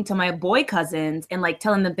talking to my boy cousins and like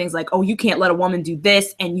telling them things like, "Oh, you can't let a woman do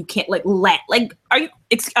this, and you can't like are you?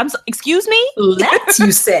 Excuse me? Let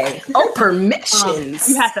you say? Oh, permissions.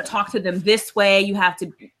 You have to talk to them this way. You have to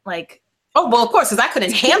like." Oh well, of course, because I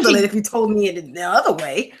couldn't handle it if you told me it the other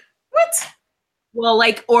way. What? Well,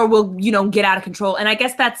 like, or we'll get out of control, and I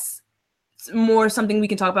guess that's more something we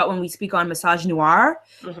can talk about when we speak on misogynoir.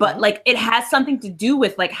 But like, it has something to do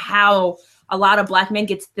with like how a lot of Black men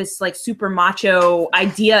gets this like super macho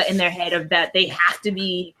idea in their head of that they have to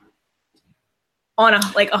be on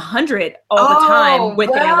 100 all the time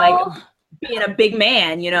with their like being a big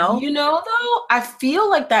man, you know? You know, though, I feel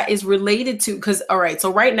like that is related to, because, all right,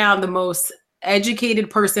 so right now the most educated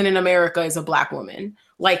person in America is a Black woman.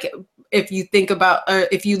 Like, if you think about,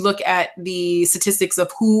 if you look at the statistics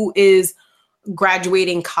of who is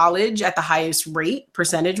graduating college at the highest rate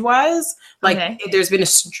percentage-wise, like there's been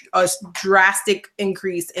a drastic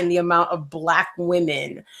increase in the amount of Black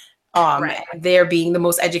women they're being the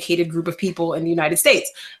most educated group of people in the United States.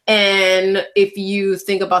 And if you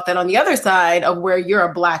think about that on the other side of where you're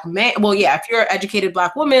a Black man, well, yeah, if you're an educated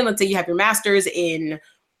Black woman, let's say you have your master's in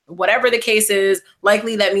whatever the case is,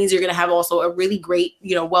 likely that means you're going to have also a really great,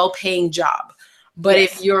 well-paying job. But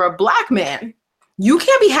if you're a Black man, you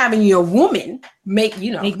can't be having your woman make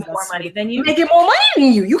more money than you. Making more money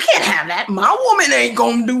than you. You can't have that. My woman ain't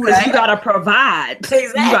going to do that. You got to provide.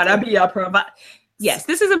 Exactly. You got to be a provider. Yes,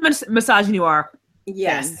 this is a misogynoir.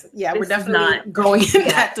 Yes. Yeah, we're definitely not going in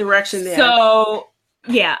that direction there. So,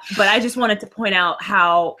 yeah, but I just wanted to point out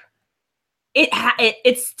how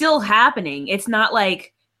it's still happening. It's not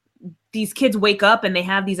like these kids wake up and they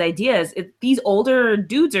have these ideas. These older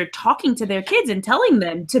dudes are talking to their kids and telling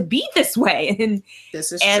them to be this way. And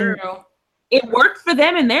this is true. It worked for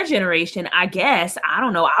them in their generation, I guess. I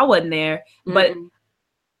don't know. I wasn't there. But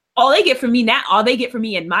all they get from me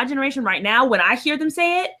in my generation right now, when I hear them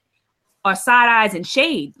say it, are side eyes and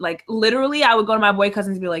shade. Like, literally, I would go to my boy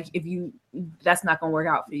cousins and be like, that's not gonna work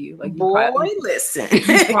out for you. Like, listen.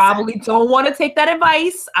 You probably don't want to take that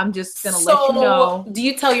advice. I'm just gonna let you know. Do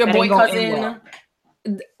you tell your boy cousin,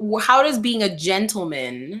 how does being a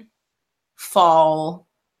gentleman fall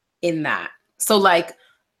in that? So like,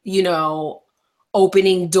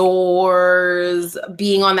 opening doors,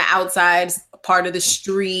 being on the outside part of the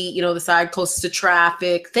street, the side closest to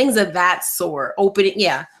traffic, things of that sort.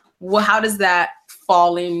 Well, how does that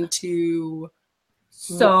fall into?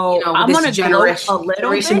 So I'm gonna gloat a little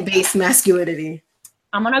generation-based masculinity.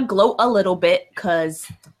 I'm gonna gloat a little bit because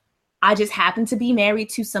I just happen to be married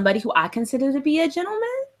to somebody who I consider to be a gentleman.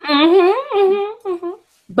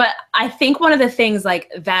 But I think one of the things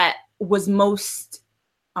like that was most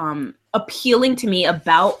appealing to me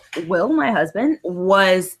about Will, my husband,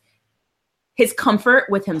 was his comfort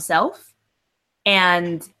with himself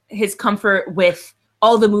and his comfort with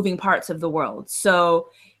all the moving parts of the world. So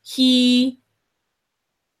he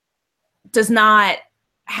does not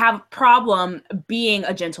have a problem being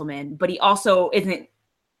a gentleman, but he also isn't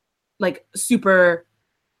like super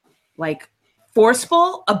like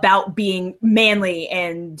forceful about being manly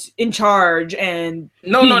and in charge and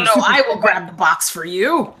no, I will grab the box for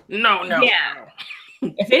you. No. Yeah.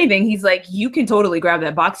 If anything, he's like, you can totally grab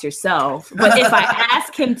that box yourself. But if I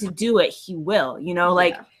ask him to do it, he will,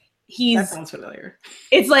 that sounds familiar.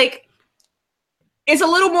 It's like, it's a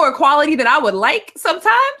little more equality than I would like sometimes.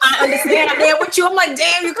 I understand. I'm there with you. I'm like,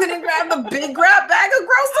 damn, you couldn't grab the big grab bag of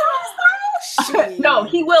groceries? No,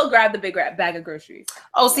 he will grab the big bag of groceries.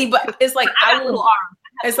 Oh, see, but it's like, I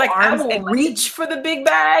will reach for the big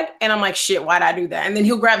bag and I'm like, shit, why'd I do that? And then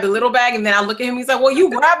he'll grab the little bag and then I look at him, he's like, well, you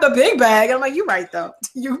grabbed the big bag. And I'm like, you're right though.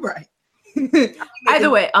 You're right. Either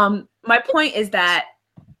way, my point is that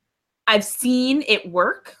I've seen it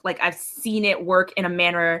work. Like, I've seen it work in a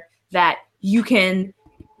manner that you can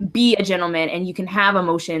be a gentleman and you can have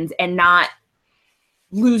emotions and not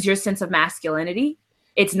lose your sense of masculinity.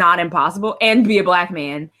 It's not impossible, and be a Black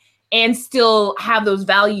man and still have those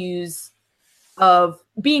values of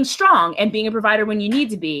being strong and being a provider when you need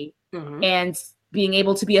to be, and being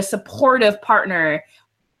able to be a supportive partner,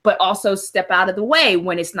 but also step out of the way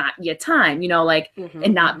when it's not your time, you know, like,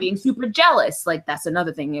 and not being super jealous. Like, that's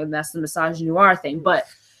another thing. And that's the misogynoir thing. But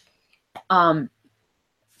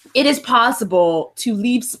it is possible to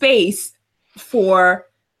leave space for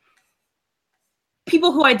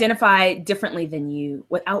people who identify differently than you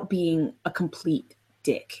without being a complete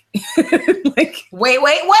dick. Like, wait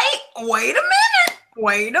a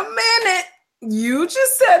minute. You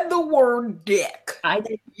just said the word dick. I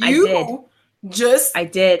did. You just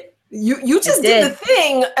did the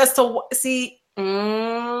thing as to see.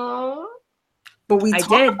 But we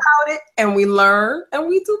talk about it and we learn and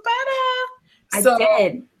we do better. I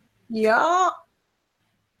did. Yeah.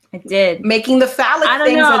 I did. Making the phallic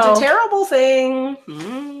thing such a terrible thing.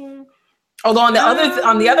 Although on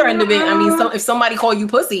the other end of it, I mean, if somebody call you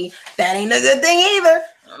pussy, that ain't a good thing either.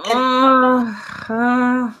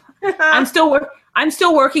 I'm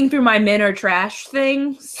still working through my men are trash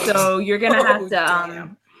thing, so you're gonna have to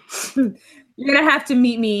you're gonna have to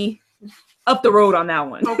meet me up the road on that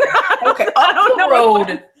one. Okay. Up the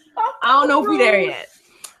road. I don't know if we're there yet.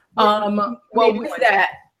 Well, with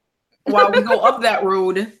that, while we go up that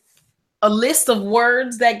road, a list of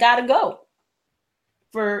words that gotta go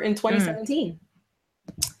for in 2017.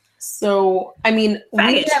 So, I mean,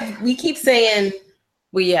 we keep saying,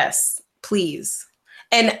 well, yes, please.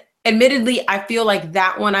 And admittedly, I feel like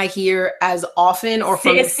that one I hear as often or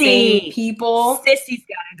from the same people. Sissy's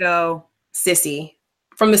gotta go. Sissy.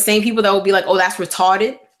 From the same people that will be like, oh, that's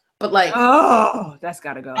retarded. But like, oh, that's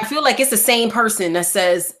gotta go. I feel like it's the same person that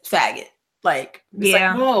says faggot. Like,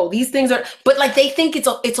 like, no, these things are, but like they think it's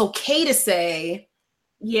okay to say.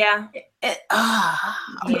 Yeah.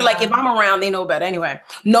 But like if I'm around, they know better anyway.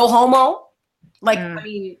 No homo. Like, I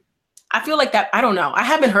mean, I feel like that, I don't know. I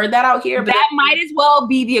haven't heard that out here. But that might as well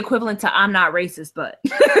be the equivalent to I'm not racist, but.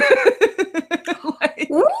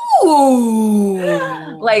 Like,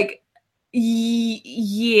 ooh. Like,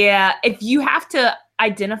 yeah. If you have to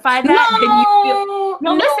identify that, then you feel.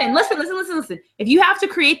 No, listen. If you have to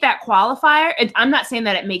create that qualifier, I'm not saying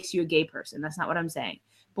that it makes you a gay person. That's not what I'm saying.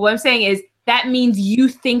 But what I'm saying is that means you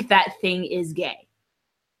think that thing is gay.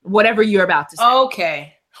 Whatever you're about to say.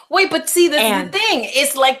 Okay. Wait, but see, this is the thing.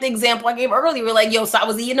 It's like the example I gave earlier. We're like, yo, so I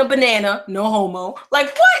was eating a banana, no homo. Like,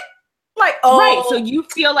 what? Like, oh. Right, so you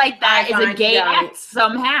feel like that is a gay act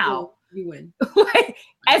somehow. You win. Like,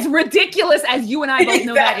 as ridiculous as you and I both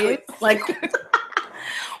know that is. Like,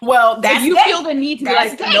 well, that's so you feel the need to be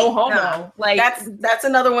like, no homo. No. Like, that's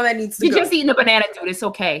another one that needs to go. You're just eating a banana, dude. It's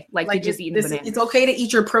okay. Like you're just eating a banana. It's okay to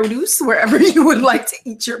eat your produce wherever you would like to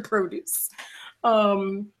eat your produce.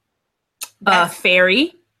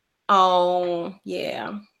 Fairy. Oh,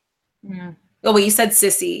 yeah. Oh, wait, you said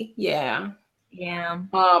sissy. Yeah. Yeah.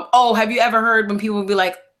 Oh, have you ever heard when people be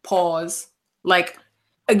like, pause? Like,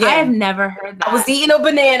 again. I have never heard that. I was eating a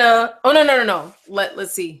banana. Oh, no.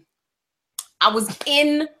 Let's see. I was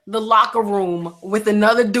in the locker room with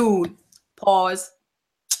another dude. Pause.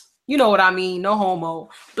 You know what I mean? No homo.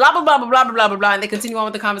 Blah, blah, blah, blah, blah, blah, blah, blah. And they continue on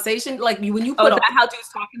with the conversation. Like, when you put is that how dudes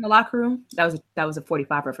talk in the locker room? That was a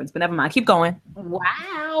 45 reference, but never mind. Keep going.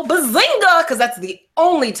 Wow. Bazinga! Because that's the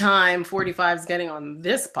only time 45 is getting on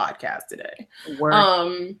this podcast today. Word.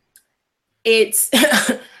 Yeah,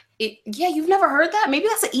 you've never heard that? Maybe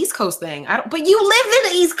that's an East Coast thing. But you lived in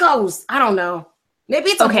the East Coast. I don't know.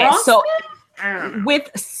 Maybe it's a Bronx so thing? With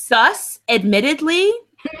sus, admittedly,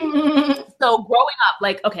 so growing up,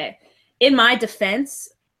 like, okay, in my defense,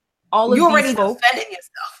 all of you these already folks, defending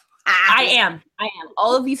yourself. I am.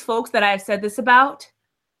 All of these folks that I've said this about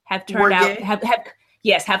have turned out, have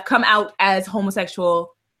come out as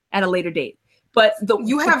homosexual at a later date. But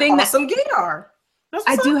you have awesome gaydar.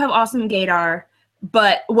 I do have awesome gaydar.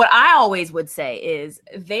 But what I always would say is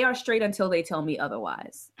they are straight until they tell me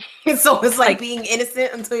otherwise. So it's like being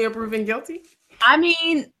innocent until you're proven guilty? I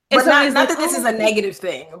mean, but not that this is a negative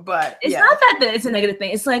thing, but it's not that it's a negative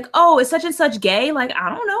thing. It's like, oh, is such and such gay? Like, I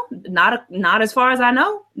don't know. Not as far as I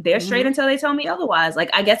know. They're straight until they tell me otherwise.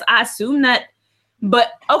 Like, I guess I assume that.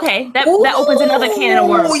 But okay, that opens another can of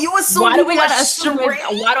worms. You assume why do we gotta assume? Why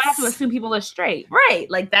do I have to assume people are straight? Right?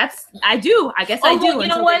 Like I do. I guess I do. You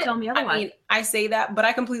know what? They tell me otherwise. I mean, I say that, but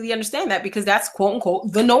I completely understand that because that's quote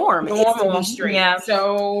unquote the norm. It's to be straight. Yeah.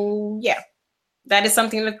 So yeah, that is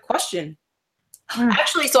something to question.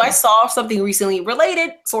 Actually, so I saw something recently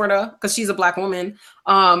related, sorta, because she's a Black woman,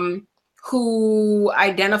 who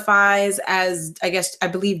identifies as, I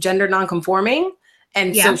believe, gender nonconforming.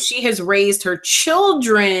 And so she has raised her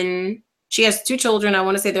children. She has 2 children. I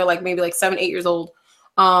want to say they're like maybe like 7, 8 years old.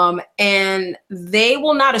 And they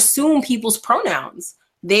will not assume people's pronouns.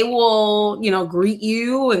 They will, greet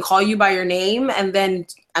you and call you by your name. And then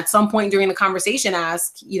at some point during the conversation,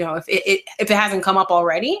 ask, if it hasn't come up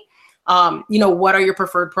already, what are your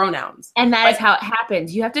preferred pronouns? And that is how it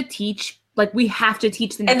happens. You have to teach, we have to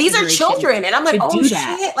teach them. And these are children. And I'm like, oh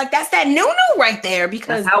shit, that's that no right there.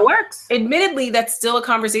 Because that's how it works. Admittedly, that's still a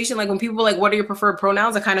conversation. Like when people are like, what are your preferred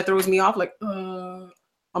pronouns? It kind of throws me off. Like,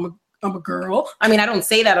 I'm a girl. I mean, I don't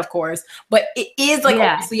say that, of course, but it is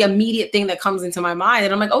obviously the immediate thing that comes into my mind.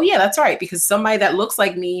 And I'm like, oh yeah, that's right. Because somebody that looks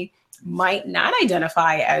like me might not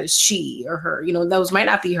identify as she or her, those might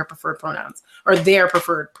not be her preferred pronouns or their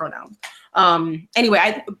preferred pronouns. Anyway,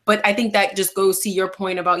 I think that just goes to your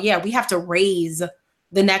point about, we have to raise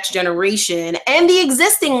the next generation and the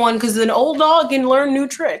existing one, because an old dog can learn new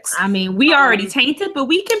tricks. I mean, we already tainted, but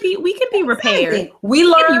we can be repaired. We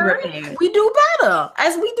learn, we do better,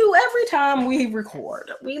 as we do every time we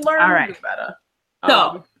record. We learn to do better.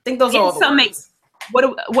 So I think those are all the words. What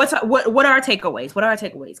are our takeaways? What are our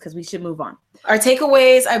takeaways? Because we should move on. Our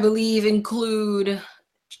takeaways, I believe, include.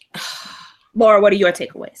 Laura, what are your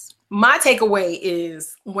takeaways? My takeaway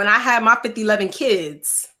is when I had my 11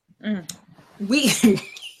 kids,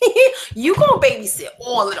 you gonna babysit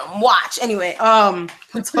all of them. Watch. Anyway,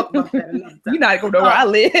 we'll talk about that another time. You're not gonna know where I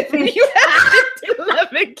live. You have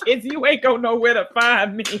 11 kids. You ain't gonna know where to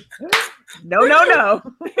find me. No.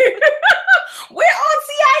 Where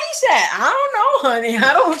Auntie Aisha at? I don't know,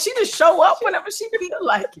 honey. She just show up whenever she feel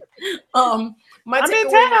like it. My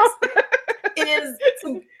takeaway is,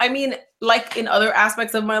 I mean, like in other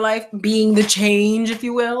aspects of my life, being the change, if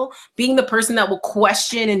you will, being the person that will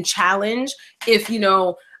question and challenge. If,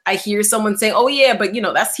 I hear someone say, oh yeah, but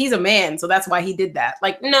he's a man, so that's why he did that.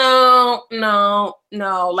 Like, no.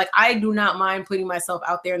 Like, I do not mind putting myself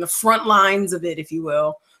out there in the front lines of it, if you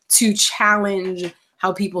will, to challenge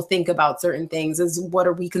how people think about certain things, as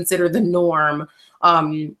what we consider the norm,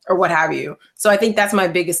 or what have you. So I think that's my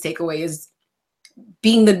biggest takeaway, is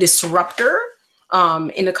being the disruptor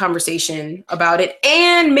in a conversation about it,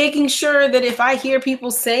 and making sure that if I hear people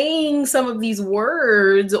saying some of these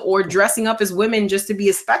words or dressing up as women just to be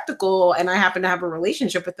a spectacle, and I happen to have a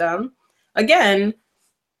relationship with them, again,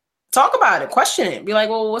 talk about it, question it, be like,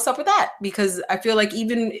 well, what's up with that? Because I feel like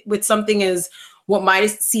even with something as what might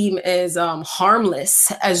seem as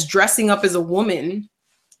harmless as dressing up as a woman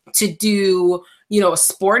to do, a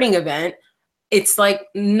sporting event, it's like,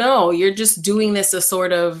 no, you're just doing this to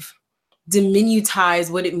sort of diminutize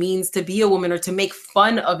what it means to be a woman, or to make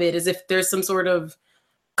fun of it as if there's some sort of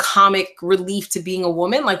comic relief to being a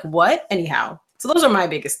woman. Like, what? Anyhow, so those are my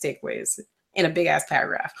biggest takeaways in a big ass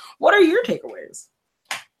paragraph. What are your takeaways?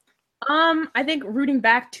 I think rooting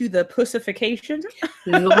back to the pussification.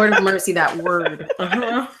 The word of mercy, that word.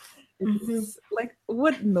 Uh-huh. Mm-hmm. Like,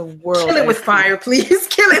 what in the world? Kill it with fire, please.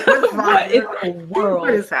 Kill it with fire. What in the world?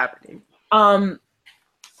 What is happening?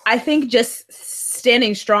 I think just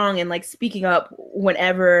standing strong and speaking up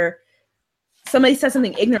whenever somebody says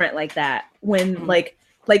something ignorant like that. When like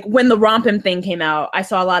when the romping thing came out, I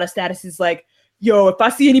saw a lot of statuses like, yo, if I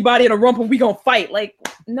see anybody in a romping, we gonna fight. Like,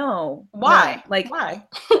 no. Why? No. Why?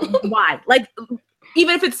 Why? Like,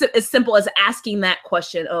 even if it's as simple as asking that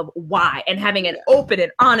question of why, and having an open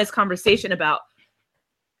and honest conversation about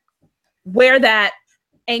where that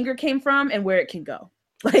anger came from and where it can go.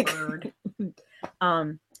 Like,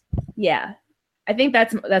 yeah, I think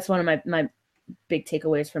that's one of my big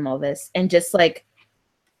takeaways from all this. And just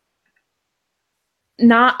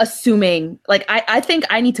not assuming, I think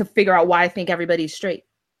I need to figure out why I think everybody's straight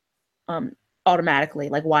automatically,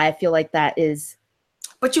 why I feel like that is.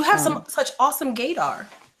 But you have such awesome gaydar.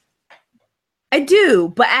 I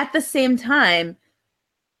do, but at the same time,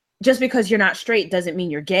 just because you're not straight doesn't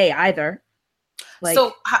mean you're gay either.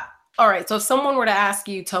 All right, so if someone were to ask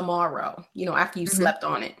you tomorrow, after you slept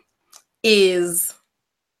on it, is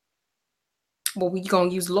we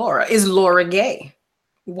gonna use Laura? Is Laura gay?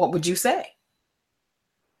 What would you say?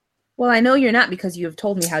 Well, I know you're not, because you have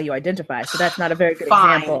told me how you identify, so that's not a very good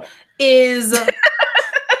example. Is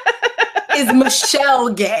Michelle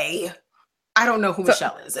gay? I don't know who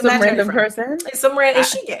Michelle is. Some random person? Is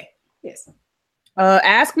she gay? Yes.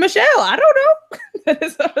 Ask Michelle. I don't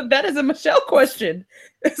know. That is a Michelle question.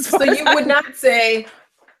 So you would not say,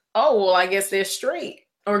 oh, well, I guess they're straight.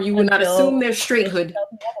 Or you would not assume they're straighthood.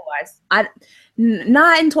 Otherwise,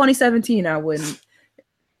 not in 2017, I wouldn't.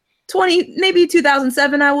 Maybe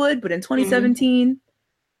 2007, I would, but in 2017,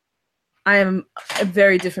 I am a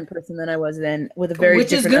very different person than I was then, with a very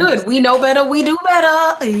Which is different good. We know better. We do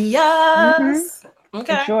better. Yes.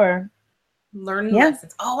 Okay. For sure. Learning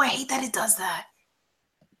lessons. Oh, I hate that it does that.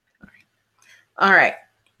 All right.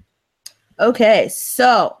 Okay,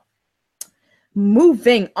 so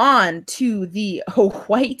moving on to the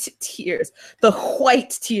white tears. The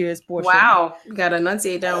white tears portion. Wow. You got to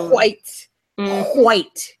enunciate that one. White.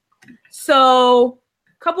 White. So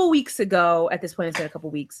a couple weeks ago, at this point, it's been a couple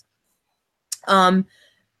weeks,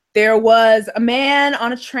 there was a man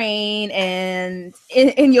on a train, and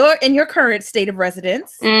in your current state of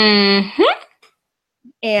residence,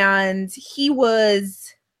 and he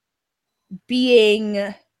was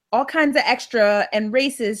being all kinds of extra and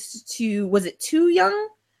racist to, was it two young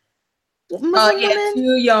Muslim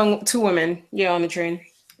women? Two women, on the train.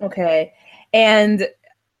 Okay, and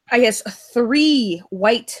I guess 3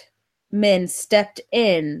 white men stepped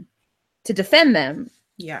in to defend them.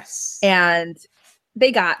 Yes, and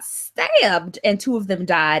they got stabbed, and 2 of them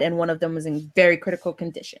died, and one of them was in very critical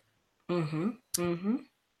condition.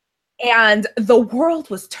 And the world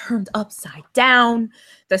was turned upside down.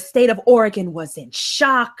 The state of Oregon was in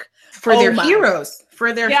shock. For their heroes.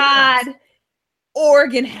 For their God, heroes.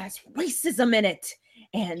 Oregon has racism in it.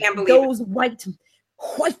 And those white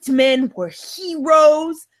men were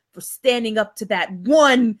heroes for standing up to that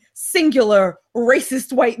one singular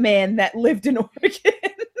racist white man that lived in Oregon.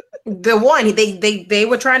 The one. They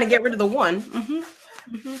were trying to get rid of the one.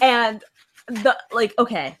 And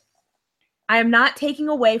okay. I am not taking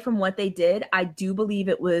away from what they did. I do believe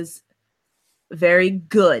it was very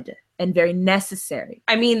good and very necessary.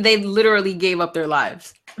 I mean, they literally gave up their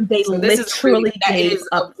lives. They literally gave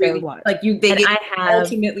up their lives.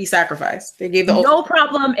 Ultimately sacrificed. They gave no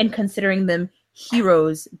problem in considering them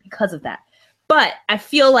heroes because of that. But I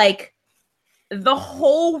feel like the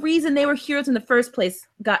whole reason they were heroes in the first place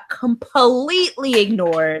got completely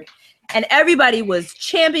ignored, and everybody was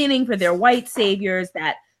championing for their white saviors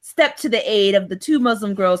that stepped to the aid of the 2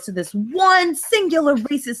 Muslim girls to this one singular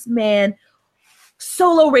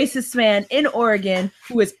solo racist man in Oregon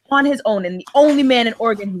who is on his own, and the only man in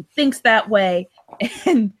Oregon who thinks that way.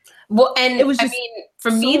 And it was just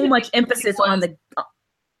for me, so much emphasis on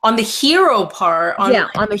the hero part. On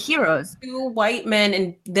the heroes. 2 white men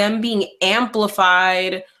and them being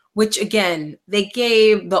amplified, which again, they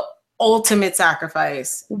gave the ultimate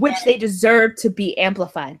sacrifice, which they deserve to be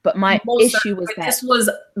amplified. But my issue was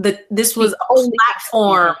that this was a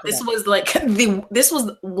platform. This was this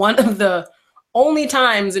was one of the only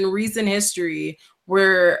times in recent history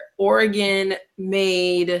where Oregon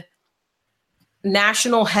made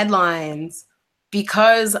national headlines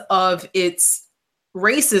because of its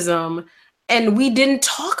racism, and we didn't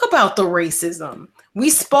talk about the racism. We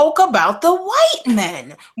spoke about the white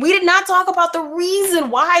men. We did not talk about the reason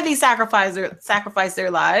why they sacrificed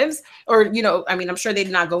their lives. Or, I'm sure they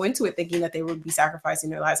did not go into it thinking that they would be sacrificing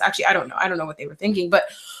their lives. Actually, I don't know. I don't know what they were thinking. But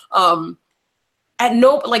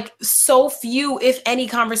so few, if any,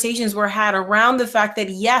 conversations were had around the fact that,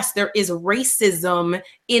 yes, there is racism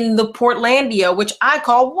in the Portlandia, which I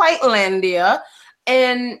call Whitelandia.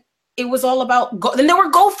 And it was all about, then there were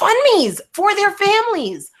GoFundMes for their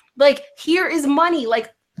families. Here is money,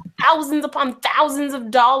 thousands upon thousands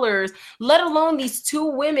of dollars, let alone these 2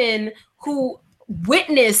 women who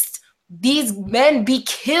witnessed these men be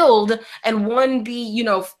killed and one be,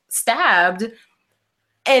 stabbed.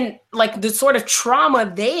 And the sort of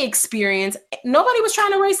trauma they experienced, nobody was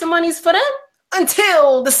trying to raise the monies for them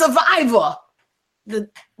until the survivor,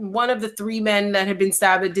 one of the 3 men that had been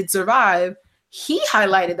stabbed that did survive, he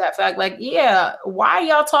highlighted that fact, why are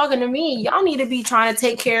y'all talking to me? Y'all need to be trying to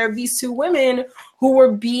take care of these 2 women who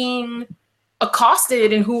were being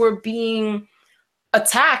accosted and who were being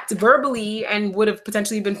attacked verbally and would have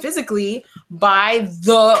potentially been physically by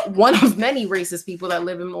the one of many racist people that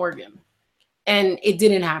live in Oregon. And it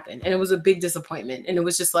didn't happen. And it was a big disappointment. And it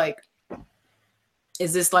was just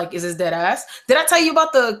is this dead ass? Did I tell you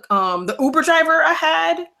about the Uber driver I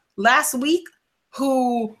had last week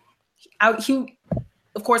who...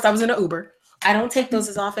 of course, I was in an Uber. I don't take those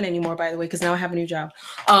as often anymore, by the way, because now I have a new job.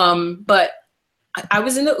 But I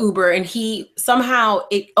was in the Uber, and he somehow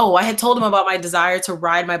I had told him about my desire to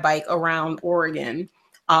ride my bike around Oregon,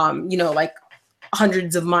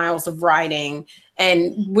 hundreds of miles of riding,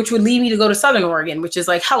 and which would lead me to go to Southern Oregon, which is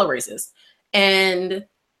hella racist. And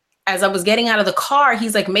as I was getting out of the car,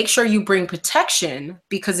 he's like, make sure you bring protection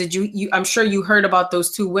because I'm sure you heard about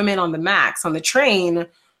those 2 women on the train.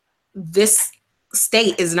 This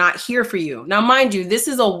state is not here for you. Now, mind you, this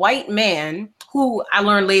is a white man who I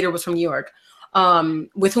learned later was from New York,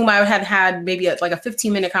 with whom I had maybe a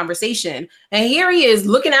 15-minute conversation. And here he is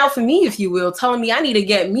looking out for me, if you will, telling me I need to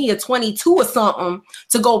get me a 22 or something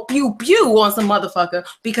to go pew pew on some motherfucker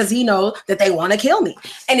because he knows that they want to kill me.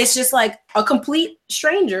 And it's just a complete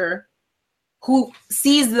stranger who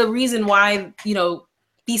sees the reason why, you know,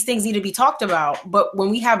 these things need to be talked about. But when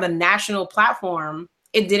we have a national platform,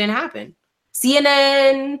 it didn't happen.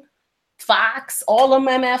 CNN, Fox, all of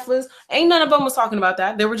them MFers, ain't none of them was talking about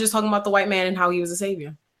that. They were just talking about the white man and how he was a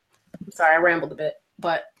savior. I'm sorry, I rambled a bit,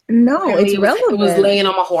 but no, it's relevant. It was laying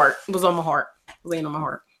on my heart. It was on my heart. Laying on my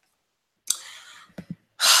heart.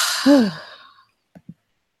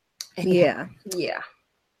 Yeah.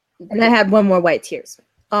 And I had one more white tears.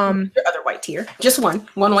 Your other white tear. Just one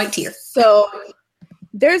white tear. So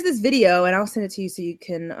there's this video, and I'll send it to you so you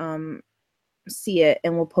can see it,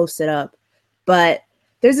 and we'll post it up. But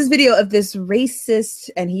there's this video of this racist,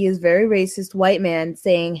 and he is very racist, white man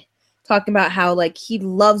talking about how like he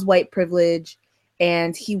loves white privilege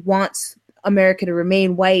and he wants America to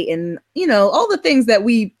remain white, and you know, all the things that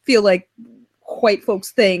we feel like white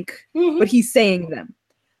folks think, but he's saying them.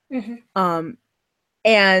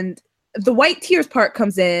 And the white tears part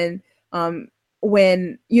comes in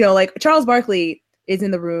when, you know, like Charles Barkley is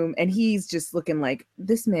in the room and he's just looking like,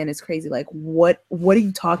 this man is crazy. Like, what are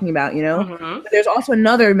you talking about? You know, but there's also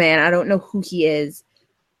another man. I don't know who he is,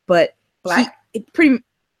 but black, pretty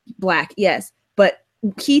black. Yes. But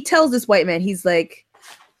he tells this white man, he's like,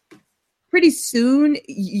 pretty soon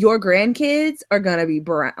your grandkids are going to be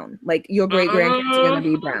brown. Like your great grandkids are going to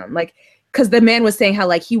be brown. Like, cause the man was saying how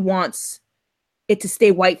like he wants it to stay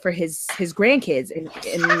white for his grandkids,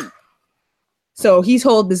 and so he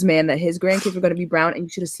told this man that his grandkids were going to be brown, and you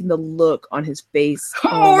should have seen the look on his face.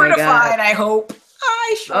 Mortified, I hope.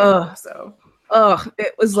 I sure so.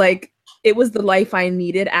 It was like, it was the life I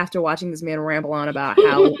needed after watching this man ramble on about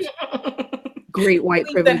how great white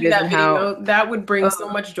privilege is and how that would bring so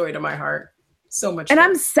much joy to my heart. So much. And joy.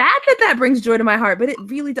 I'm sad that brings joy to my heart, but it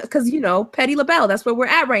really does, because, you know, Petty LaBelle, that's where we're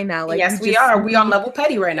at right now. Like, yes, we are. We on level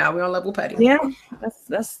petty right now. We're on level petty. Yeah,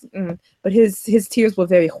 that's. But his tears were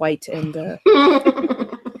very white and.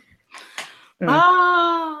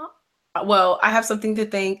 Well, I have something to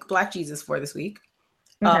thank Black Jesus for this week.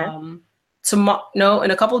 Okay. Tomorrow,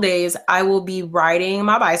 in a couple days, I will be riding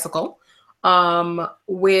my bicycle,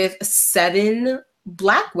 with 7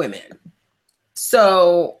 Black women.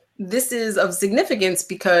 So. This is of significance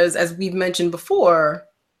because, as we've mentioned before,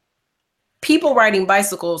 people riding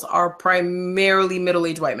bicycles are primarily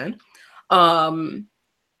middle-aged white men. And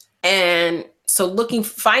so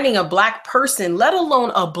finding a Black person, let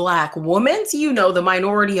alone a Black woman, so you know, the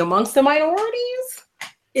minority amongst the minorities,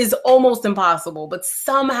 is almost impossible. But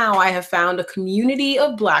somehow I have found a community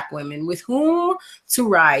of Black women with whom to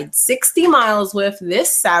ride 60 miles with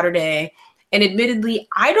this Saturday. And admittedly,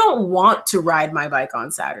 I don't want to ride my bike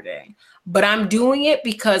on Saturday, but I'm doing it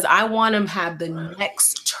because I want to have the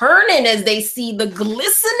next turn-in as they see the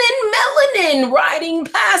glistening melanin riding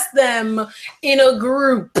past them in a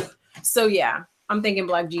group. So yeah, I'm thanking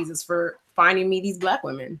Black Jesus for finding me these Black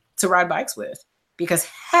women to ride bikes with. Because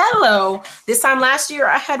hello, this time last year,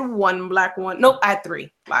 I had 1 Black one. Nope, I had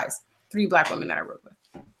 3. Lies. 3 Black women that I rode with.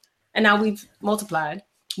 And now we've multiplied.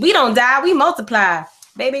 We don't die, we multiply.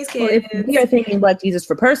 Babies, kids. Well, if we are thanking Black Jesus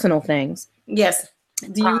for personal things. Yes.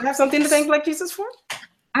 Do you have something to thank Black Jesus for?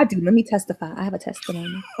 I do. Let me testify. I have a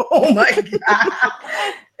testimony. Oh my God.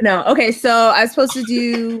 No. Okay. So I've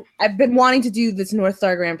been wanting to do this North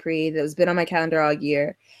Star Grand Prix that has been on my calendar all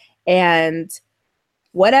year. And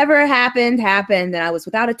whatever happened, and I was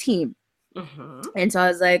without a team. And so I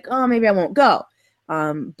was like, oh, maybe I won't go.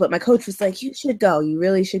 But my coach was like, you should go. You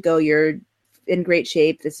really should go. You're in great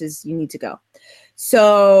shape. You need to go.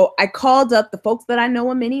 So I called up the folks that I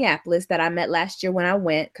know in Minneapolis that I met last year when I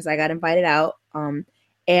went, because I got invited out.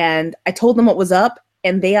 And I told them what was up,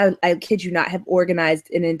 and they, I kid you not, have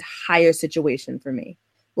organized an entire situation for me.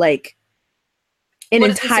 Like an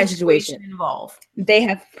entire situation involved. They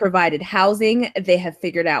have provided housing. They have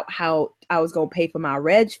figured out how I was going to pay for my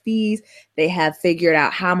reg fees. They have figured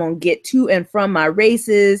out how I'm going to get to and from my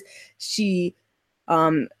races.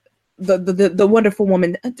 The wonderful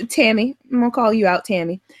woman, Tammy, I'm going to call you out,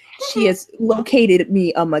 Tammy. She has located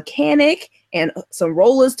me a mechanic and some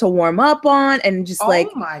rollers to warm up on, and just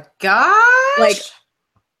oh my gosh. Like,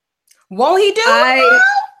 won't he do it?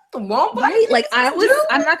 Won't right? Like,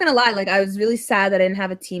 I'm not going to lie. Like, I was really sad that I didn't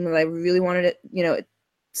have a team, and I really wanted it. You know,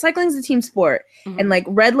 cycling is a team sport. And like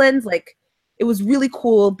Redlands, like, it was really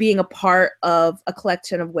cool being a part of a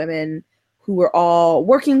collection of women who were all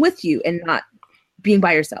working with you and not being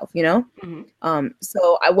by yourself, you know?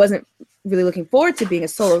 So I wasn't really looking forward to being a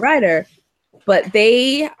solo rider, but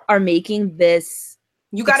they are making this.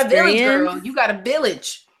 You got a village, girl. You got a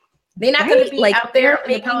village. They're not going to be like out there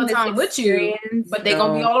in the Peloton with you, but they're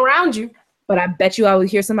going to be all around you. But I bet you I would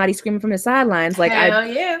hear somebody screaming from the sidelines. Like, hell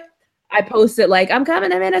yeah. I posted like, I'm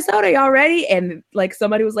coming to Minnesota, y'all ready? And like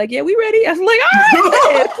somebody was like, yeah, we ready. I was like,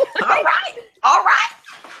 all right. all right.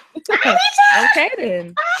 Okay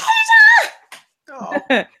then.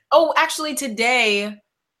 Oh, actually today, you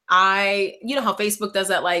know how Facebook does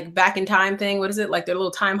that like back in time thing? What is it? Like their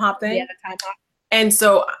little time hop thing? Yeah, the time hop. And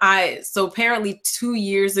so apparently 2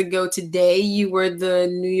 years ago today, you were the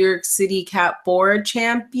New York City Cat 4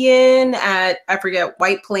 champion at, I forget,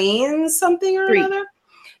 White Plains, something or another?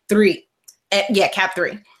 3. Yeah, Cat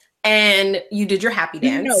 3. And you did your happy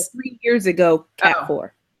dance. No, 3 years ago, Cat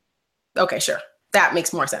 4. Okay, sure. That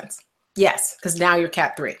makes more sense. Yes, because now you're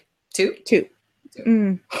Cat 3. 2? 2.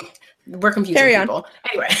 We're confusing Carry people.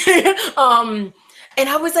 Anyway, and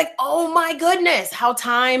I was like, oh my goodness, how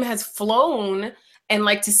time has flown, and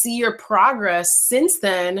like to see your progress since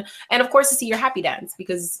then. And of course to see your happy dance,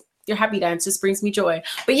 because your happy dance just brings me joy.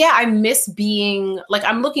 But yeah, I miss being like,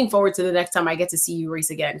 I'm looking forward to the next time I get to see you race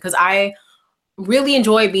again, because I really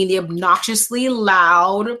enjoy being the obnoxiously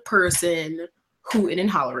loud person hooting and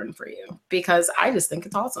hollering for you, because I just think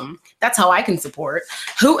it's awesome. That's how I can support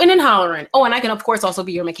hooting and hollering. Oh, and I can of course also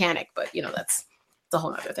be your mechanic, but you know, that's a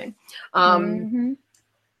whole other thing.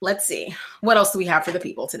 Let's see. What else do we have for the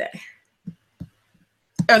people today?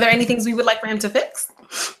 Are there any things we would like for him to fix?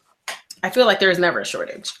 I feel like there's never a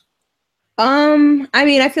shortage. I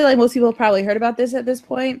mean, I feel like most people have probably heard about this at this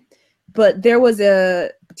point, but there was a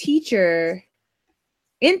teacher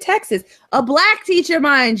in Texas, a Black teacher,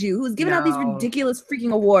 mind you, who was giving out these ridiculous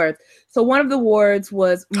freaking awards. So one of the awards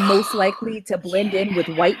was most likely to blend in with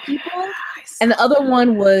white people, and the other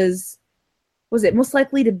one was it most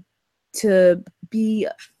likely to be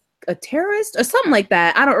a terrorist or something like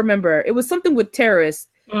that? I don't remember. It was something with terrorists,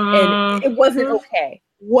 and it wasn't okay,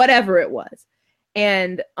 whatever it was.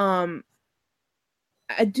 And I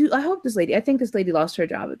hope this lady, I think this lady lost her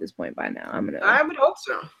job at this point by now. I would hope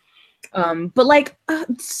so. But like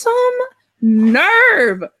some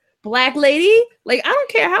nerve, Black lady. Like, I don't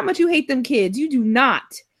care how much you hate them kids. You do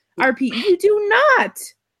not. You do not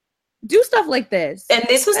do stuff like this. And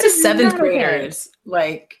this was to 7th graders. Okay.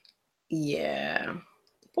 Like, yeah.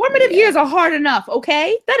 Formative years are hard enough,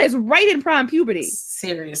 okay? That is right in prime puberty.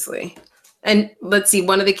 Seriously. And let's see,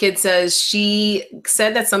 one of the kids says she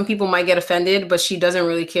said that some people might get offended, but she doesn't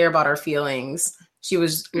really care about our feelings. She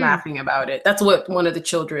was laughing about it. That's what one of the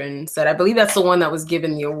children said. I believe that's the one that was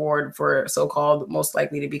given the award for so-called most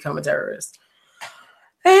likely to become a terrorist.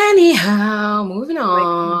 Anyhow, moving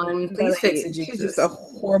on. Please fix it, Jesus. She's just a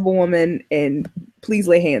horrible woman, and please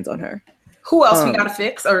lay hands on her. Who else we gotta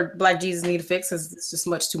fix, or Black Jesus need to fix? Because it's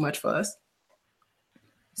just too much for us.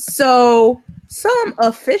 So, some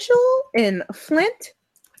official in Flint,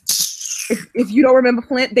 if you don't remember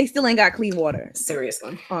Flint, they still ain't got clean water.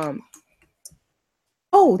 Seriously.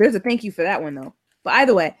 Oh, there's a thank you for that one though. But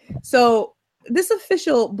either way, so this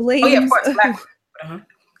official blames. Oh yeah, of course. Black.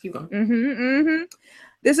 Keep going.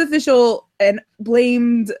 This official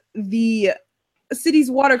blamed the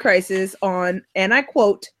city's water crisis on, and I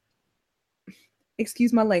quote,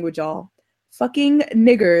 excuse my language, y'all, fucking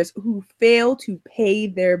niggers who fail to pay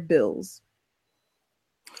their bills.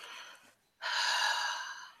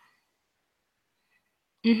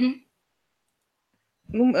 I'm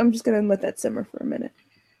just gonna let that simmer for a minute.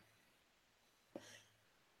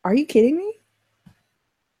 Are you kidding me?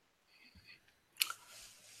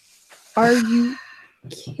 Are you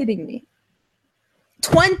kidding me?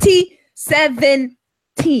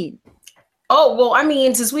 2017. Oh, well, I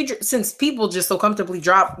mean, since people just so comfortably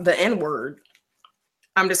drop the N-word,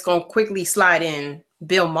 I'm just going to quickly slide in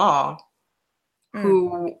Bill Maher,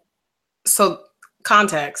 who, so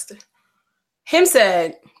context, him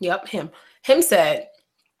said,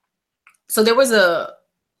 so there was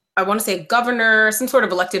I want to say a governor, some sort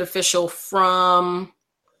of elected official from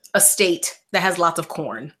a state that has lots of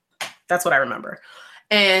corn. That's what I remember.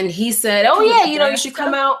 And he said, oh yeah, you should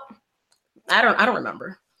come out. I don't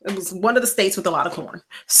remember. It was one of the states with a lot of corn.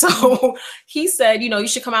 So he said, you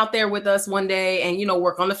should come out there with us one day and,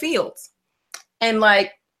 work on the fields. And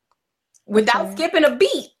like, without skipping a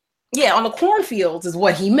beat, on the cornfields is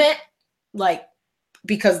what he meant. Like,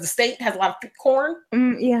 because the state has a lot of corn.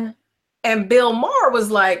 Yeah. And Bill Maher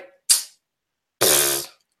was like,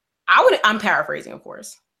 I'm paraphrasing, of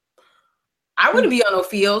course. I wouldn't be on no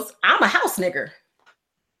fields. I'm a house nigger.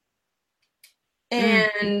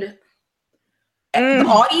 And the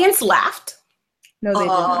audience laughed. No, they did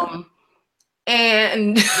not.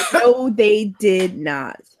 And no, they did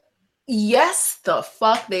not. Yes, the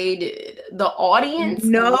fuck they did. The audience.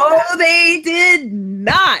 No, they did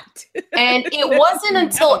not. And it wasn't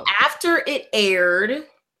until after it aired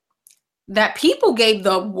that people gave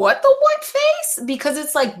the what face, because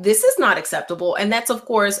it's like, this is not acceptable. And that's, of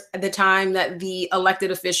course, at the time that the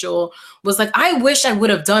elected official was like, I wish I would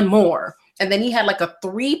have done more. And then he had like a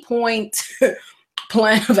 3-point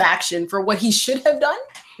plan of action for what he should have done.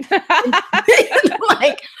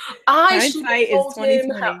 Like, I should have told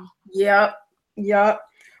him how. Yep.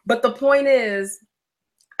 But the point is,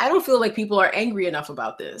 I don't feel like people are angry enough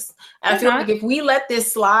about this. I feel like if we let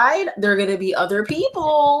this slide, there are going to be other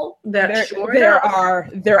people that there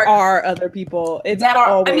are other people. It's that are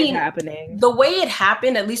always happening. The way it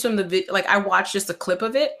happened, at least from the like, I watched just a clip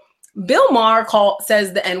of it. Bill Maher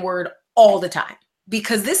says the N-word all the time,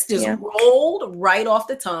 because this just rolled right off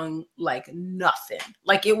the tongue like nothing.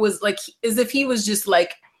 Like, it was like as if he was just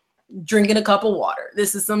like drinking a cup of water.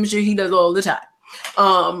 This is some shit he does all the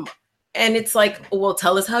time. And it's like, well,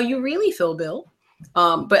 tell us how you really feel, Bill.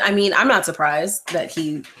 But I mean, I'm not surprised that do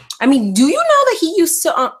you know that he used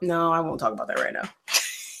to, no, I won't talk about that right now.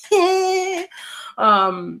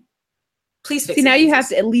 Please fix it. See, now you have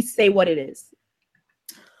to at least say what it is.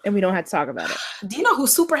 And we don't have to talk about it. Do you know who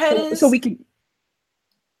Superhead is? So we can,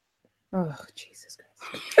 oh, Jesus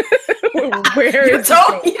Christ. Where you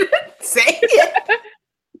told me to say it.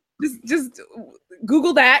 Just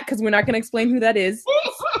Google that, because we're not going to explain who that is.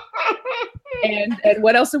 And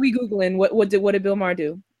what else are we Googling? What did Bill Maher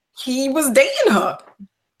do? He was dating her.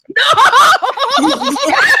 No!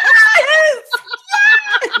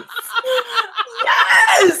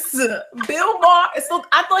 Yes! Bill Maher. So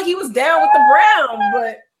I thought he was down with the brown,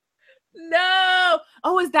 but no.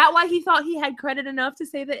 Oh, is that why he thought he had credit enough to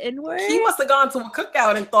say the N-word? He must have gone to a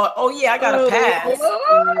cookout and thought, oh yeah, I got a pass.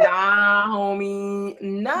 Nah, homie.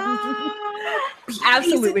 Nah.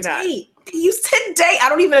 Absolutely not. He used to date. I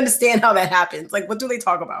don't even understand how that happens. Like, what do they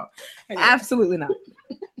talk about? Anyway. Absolutely not.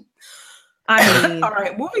 I mean, all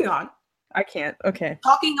right, moving on. I can't. Okay.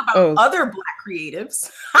 Talking about other Black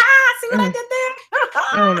creatives. See what I did there?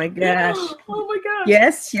 Oh my gosh. Oh my gosh.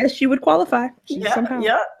 Yes, she would qualify.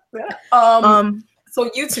 Yeah. So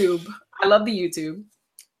YouTube. I love the YouTube.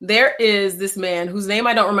 There is this man whose name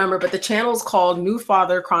I don't remember, but the channel is called New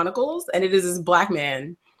Father Chronicles, and it is this Black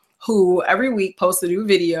man who every week posts a new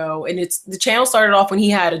video. And the channel started off when he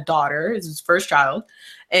had a daughter, it's his first child,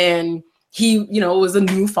 and he, it was a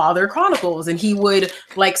New Father Chronicles, and he would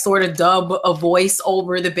like sort of dub a voice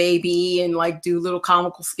over the baby and like do little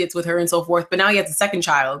comical skits with her and so forth. But now he has a second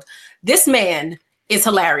child. This man is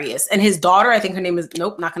hilarious. And his daughter, I think her name is,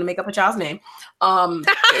 nope, not going to make up a child's name,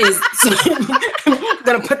 is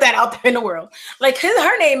going to put that out there in the world. Like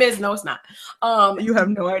her name is, no, it's not. You have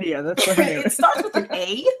no idea. That's what her name is. It starts with an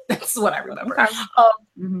A. That's what I remember.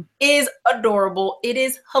 Is adorable. It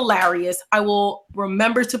is hilarious. I will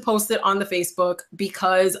remember to post it on the Facebook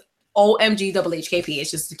because OMG HHKP.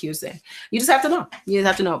 It's just the cutest thing. You just have to know. You just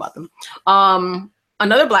have to know about them.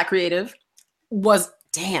 Another Black creative was,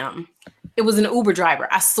 it was an Uber driver.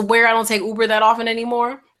 I swear I don't take Uber that often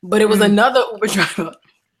anymore, but it was another Uber driver.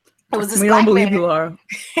 It was this we Black don't believe man. You are.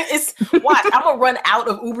 Watch, I'm gonna run out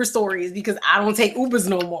of Uber stories because I don't take Ubers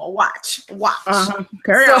no more. Watch.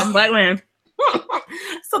 Carry on, Black man.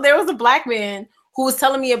 So there was a Black man who was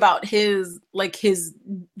telling me about his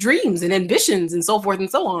dreams and ambitions and so forth and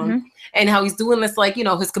so on, and how he's doing this,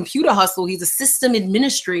 his computer hustle. He's a system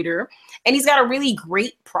administrator, and he's got a really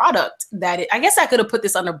great product I guess I could have put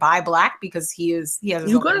this under Buy Black because he has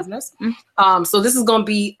his own business. So this is going to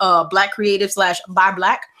be Black creative / Buy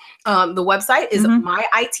Black. The website is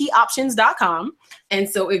myitoptions.com. And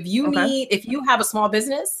so if you have a small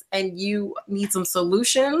business and you need some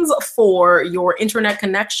solutions for your internet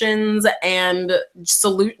connections and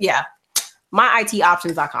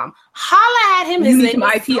myitoptions.com. Holla at him. You need some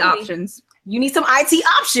IT options. You need some IT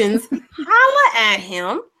options. Holla at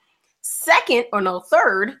him.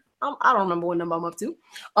 Third, I don't remember what number I'm up to.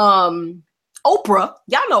 Oprah.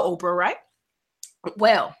 Y'all know Oprah, right?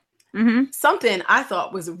 Well, something I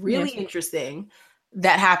thought was really interesting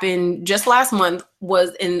that happened just last month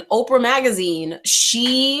was in Oprah magazine.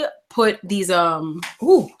 She put these explain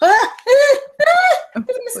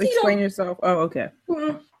yourself. Oh, okay.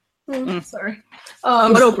 Sorry.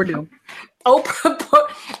 What Oprah do?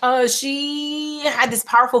 Oprah, she had this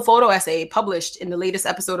powerful photo essay published in the latest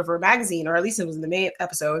episode of her magazine, or at least it was in the May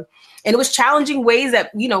episode, and it was challenging ways that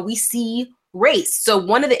we see race. So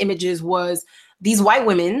one of the images was these white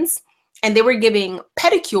women's, and they were giving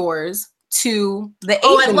pedicures to the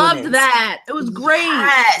Asian I loved women's. that. It was great.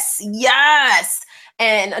 Yes.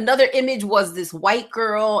 And another image was this white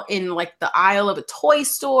girl in like the aisle of a toy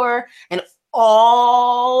store, and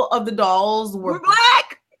all of the dolls were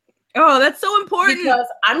Black. Oh, that's so important. Because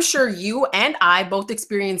I'm sure you and I both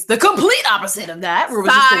experienced the complete opposite of that. Where it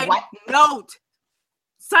was just a white note.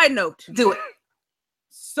 Side note. Do it.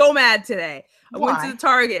 So mad today. I Why? went to the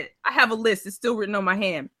Target. I have a list. It's still written on my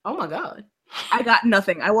hand. Oh my God. I got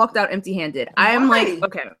nothing. I walked out empty-handed. I am like,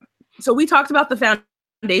 okay. So we talked about the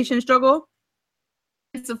foundation struggle.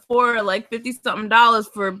 It's for like $50-something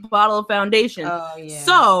for a bottle of foundation. Oh yeah.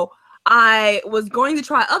 So I was going to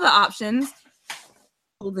try other options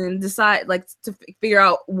and decide like to figure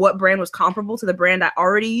out what brand was comparable to the brand I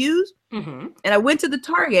already used. Mm-hmm. And I went to the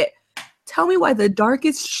Target. Tell me why the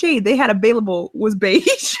darkest shade they had available was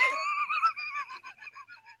beige.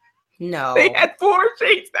 No. They had 4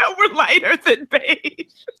 shades that were lighter than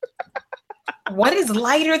beige. What is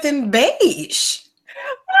lighter than beige?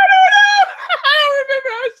 I don't know. I don't remember.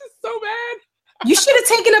 I was just so mad. You should have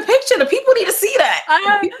taken a picture. The people need to see that.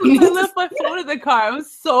 I left my phone in the car. I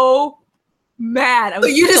was so mad. I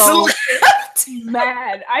was left?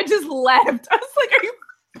 Mad. I just left. I was like, are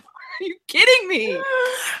you kidding me?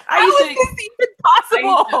 How is this even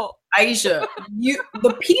possible? Aisha,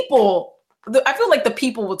 I feel like the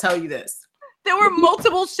people will tell you this. There were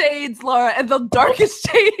multiple shades, Laura, and the darkest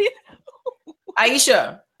shade.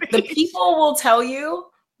 Aisha, the people will tell you,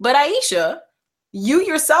 but Aisha, you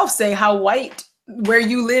yourself say how white where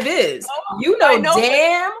you live is. You know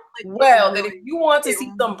damn well that if you want to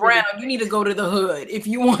see some brown, you need to go to the hood. If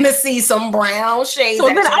you want to see some brown shades. So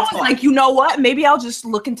then I was like, you know what? Maybe I'll just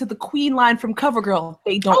look into the Queen line from CoverGirl.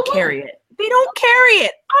 They don't carry it. They don't carry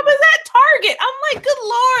it. I was at Target. I'm like, good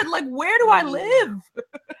Lord, like, where do I live?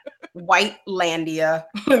 Whitelandia.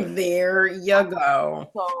 There you go.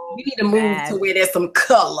 So you need to move to where there's some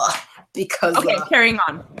color because carrying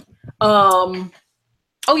on.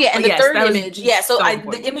 Oh yeah, and the third image, so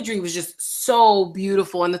the imagery was just so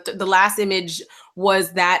beautiful, and the last image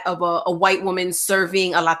was that of a white woman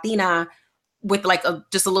serving a Latina with like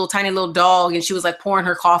just a little tiny little dog, and she was like pouring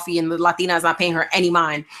her coffee, and the Latina is not paying her any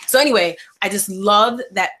mind. So anyway, I just love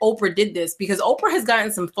that Oprah did this because Oprah has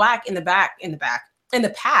gotten some flack in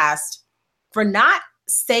the past for not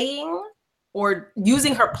saying or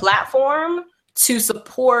using her platform to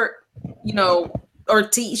support,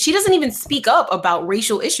 she doesn't even speak up about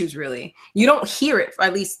racial issues, really. You don't hear it,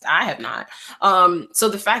 at least I have not. So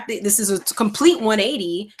the fact that this is a complete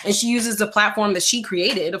 180 and she uses the platform that she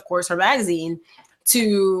created, of course, her magazine,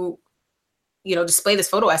 to, display this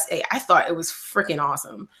photo essay, I thought it was freaking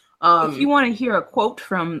awesome. If you want to hear a quote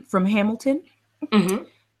from Hamilton,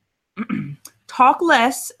 talk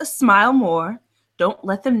less, smile more. Don't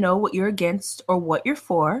let them know what you're against or what you're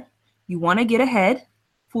for. You want to get ahead.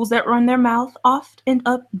 Fools that run their mouth oft end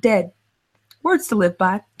up dead. Words to live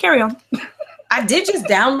by. Carry on. I did just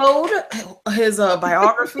download his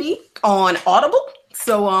biography on Audible.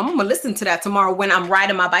 So I'm going to listen to that tomorrow when I'm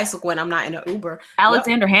riding my bicycle when I'm not in an Uber.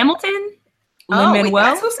 Alexander Hamilton? Lin-Manuel? Wait,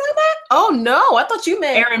 that's who said that? Oh, no. I thought you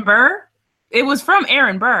meant Aaron Burr. It was from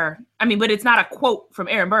Aaron Burr. I mean, but it's not a quote from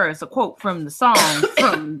Aaron Burr. It's a quote from the song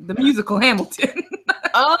from the musical Hamilton.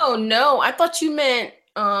 Oh, no. I thought you meant...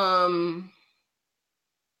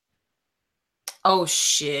 Oh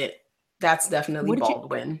shit. That's definitely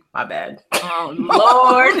Baldwin. My bad. Oh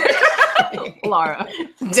Lord. Laura.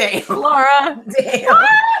 Damn. Laura. Damn.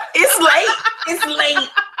 It's late.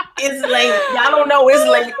 Y'all don't know it's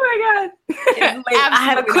late. Oh my God. It's late. I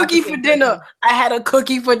had a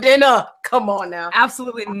cookie for dinner. Come on now.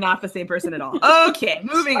 Absolutely not the same person at all. Okay,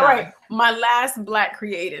 moving on. All right. My last Black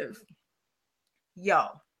creative. Yo.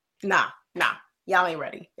 Nah. Y'all ain't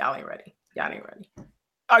ready.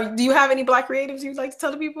 Do you have any Black creatives you'd like to tell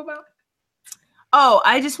the people about? Oh,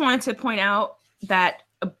 I just wanted to point out that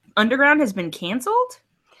Underground has been canceled.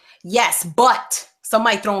 Yes, but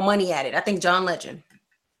somebody throwing money at it. I think John Legend.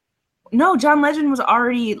 No, John Legend was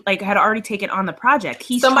already had already taken on the project.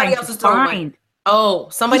 Somebody else is throwing money. Oh,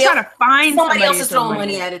 somebody else is throwing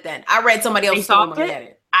money at it. Then I read somebody else throwing money at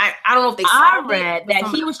it. I don't know if they. I read that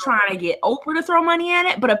he was trying to get Oprah to throw money at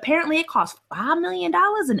it, but apparently it cost $5 million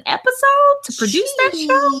an episode to produce that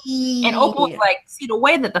show. And Oprah was like, "See, the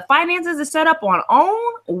way that the finances are set up on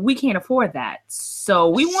OWN, we can't afford that. So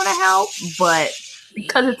we want to help, but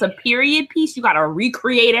because it's a period piece, you got to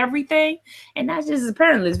recreate everything, and that's just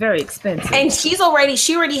apparently it's very expensive." And she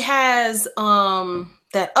already has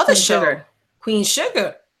that other show, Queen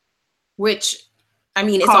Sugar, which I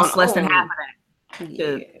mean, it's costs on less OWN. than half of that.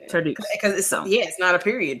 Because it's not a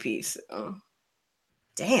period piece.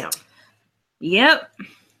 Damn. Yep.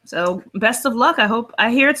 So best of luck.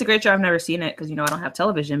 I hear it's a great show. I've never seen it because I don't have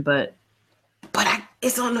television, but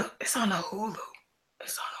it's on the Hulu. It's on Hulu.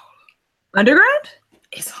 Underground?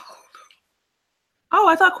 It's on Hulu. Oh,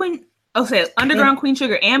 I thought Queen. Oh, say Underground Queen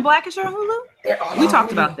Sugar and Blackish are on Hulu? We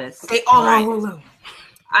talked about this. They all on Hulu.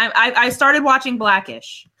 I started watching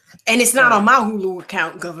Blackish. And it's not on my Hulu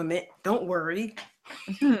account, government. Don't worry.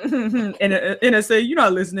 NSA, you're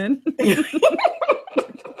not listening.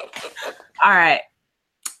 All right.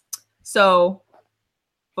 So,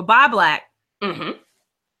 for Buy Black, in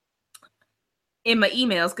my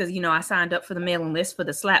emails, because, I signed up for the mailing list for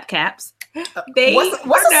the slap caps. What's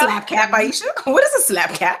a slap cap, Aisha? What is a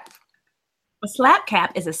slap cap? A slap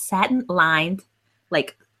cap is a satin-lined,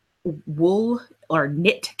 like, wool or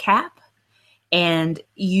knit cap. And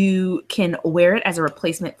you can wear it as a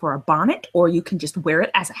replacement for a bonnet, or you can just wear it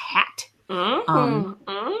as a hat.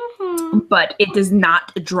 But it does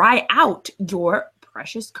not dry out your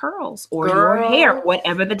precious curls or your hair,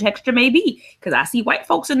 whatever the texture may be. Because I see white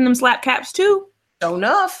folks in them slap caps too. Show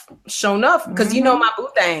enough. Because my boo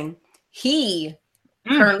thing, he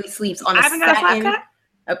currently sleeps on a satin. Got a slap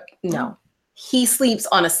cap? No. He sleeps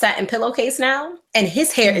on a satin pillowcase now, and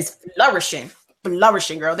his hair is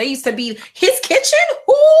flourishing, girl. They used to be his kitchen.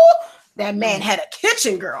 Ooh, that man had a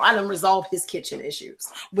kitchen, girl. I done resolved his kitchen issues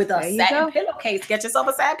with a satin pillowcase. Get yourself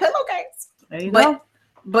a satin pillowcase. There you go.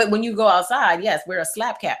 But when you go outside, yes, wear a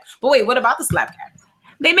slap cap. But wait, what about the slap cap?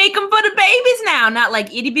 They make them for the babies now, not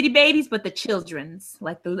like itty bitty babies, but the children's,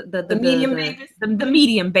 like the medium babies, the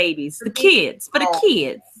medium babies, the kids, for the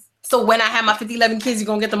kids. So when I have my 5011 kids, you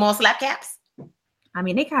gonna get them all slap caps? I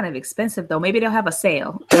mean, they're kind of expensive though. Maybe they'll have a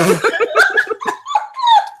sale.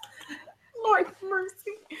 Lord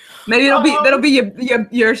mercy. Maybe that'll be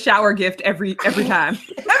your shower gift every time.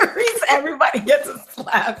 Everybody gets a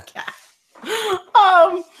slap cap.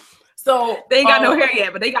 So they ain't got no hair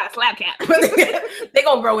yet, but they got a slap cap. They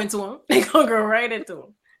gonna grow into them. They gonna grow right into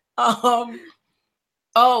them.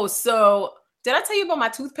 So did I tell you about my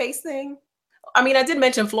toothpaste thing? I mean, I did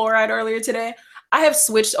mention fluoride earlier today. I have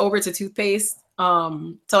switched over to toothpaste,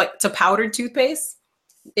 to powdered toothpaste.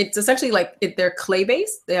 It's essentially they're clay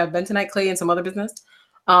based. They have bentonite clay and some other business,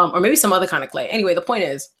 or maybe some other kind of clay. Anyway, the point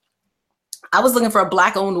is, I was looking for a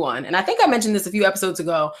black owned one, and I think I mentioned this a few episodes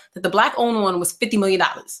ago that the black owned one was $50 million.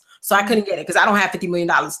 So I couldn't get it because I don't have $50 million,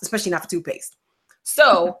 especially not for toothpaste.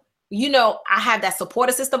 So I had that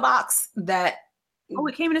support sister box that. Oh,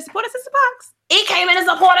 it came in a support sister box. It came in a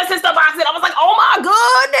support sister box, and I was like, oh my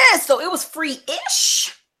goodness! So it was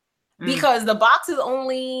free-ish because the box is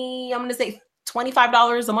only, I'm gonna say,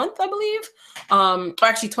 $25 a month, I believe. Or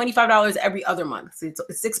actually $25 every other month. So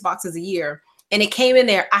it's 6 boxes a year. And it came in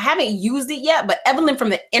there. I haven't used it yet, but Evelyn from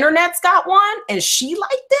the internet's got one and she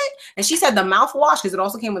liked it. And she said the mouthwash, because it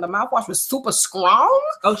also came with a mouthwash, was super strong.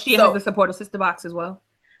 Oh, she has the support sister box as well.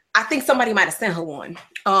 I think somebody might have sent her one.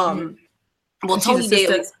 Well, Tony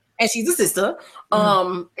did, and she's a sister.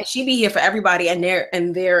 And she be here for everybody and their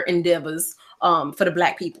endeavors. For the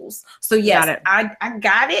black peoples. So yes, I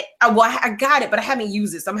got it. I got it, but I haven't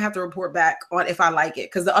used it. So I'm gonna have to report back on if I like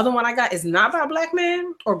it. Because the other one I got is not by a black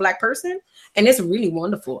man or black person. And it's really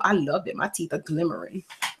wonderful. I loved it. My teeth are glimmering.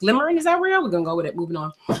 Glimmering, is that real? We're gonna go with it. Moving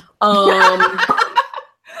on. All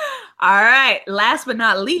right. Last but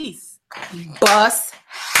not least. Bus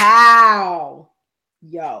how.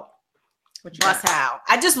 Yo. Bus how.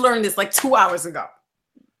 I just learned this like 2 hours ago.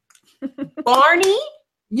 Barney.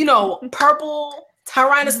 Purple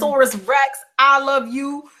Tyrannosaurus Rex. I love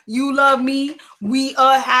you. You love me. We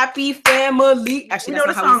a happy family. Actually, that's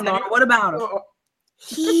not how he said it. What about him?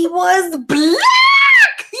 He was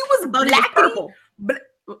black. He was black. Purple.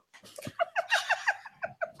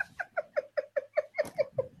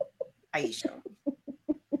 Aisha,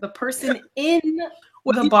 the person in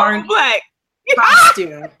the barn black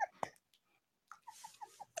costume.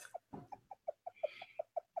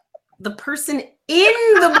 The person in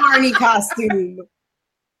the Barney costume.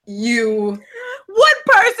 What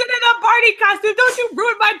person in a Barney costume? Don't you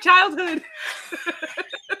ruin my childhood.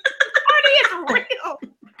 Barney is real.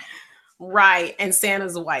 Right. And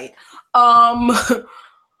Santa's white.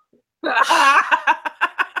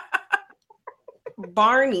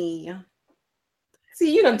 Barney.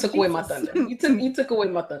 See, you done took away my thunder. You took away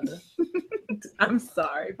my thunder. I'm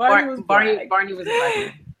sorry. Barney was a black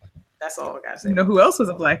man. That's all I gotta say. You know who else was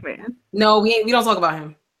a black man? No, we don't talk about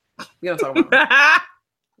him. We don't talk about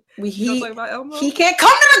him. He can't come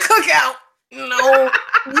to the cookout. No,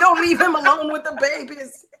 we don't leave him alone with the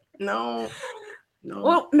babies. No.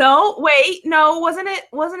 Well, no, wait, no, wasn't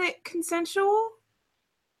it consensual?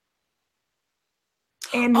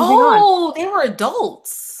 And they were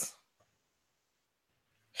adults.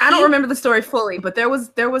 I don't remember the story fully, but there was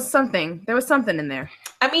something in there.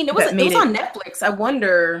 I mean, it was on Netflix. I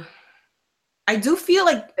wonder. I do feel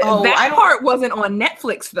like that part wasn't on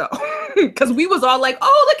Netflix though. Because we was all like,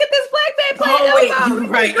 oh, look at this black man playing. Oh, wait, Elmo.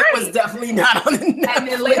 you're right. It was definitely not on the Netflix. And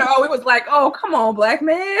then later on, we was like, oh, come on, black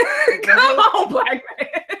man. Come on, black man.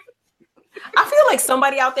 I feel like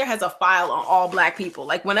somebody out there has a file on all black people.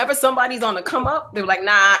 Like whenever somebody's on the come up, they're like,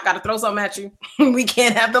 nah, gotta throw something at you. We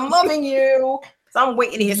can't have them loving you. So I'm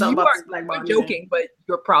waiting to hear something about this black man. Joking, but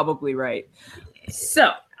you're probably right.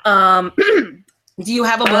 So, do you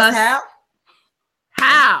have a bus how?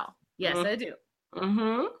 How? Yes, I do.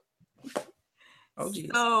 Mm-hmm. Oh,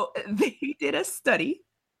 geez. So they did a study.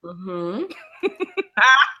 Mm-hmm.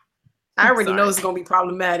 I already know it's gonna be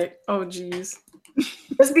problematic. Oh, geez.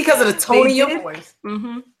 It's because of the tone of your voice.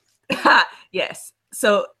 Mm-hmm. Yes.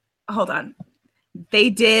 So hold on. They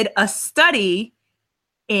did a study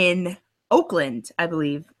in Oakland, I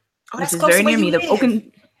believe, which is very near me.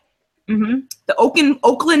 The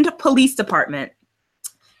Oakland Police Department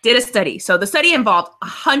did a study. So the study involved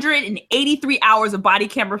 183 hours of body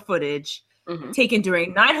camera footage taken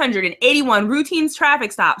during 981 routine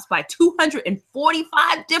traffic stops by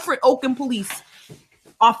 245 different Oakland police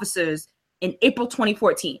officers in April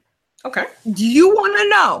 2014. Okay. Do you want to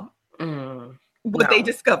know what they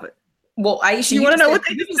discovered? Well, Aisha, you want to know what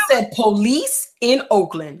they discovered? You said police in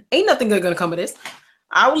Oakland. Ain't nothing good gonna come of this.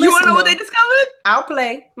 You want to know what they discovered? I'll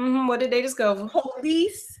play. What did they discover?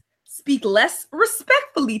 Police speak less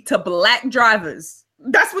respectfully to black drivers.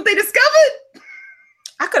 That's what they discovered.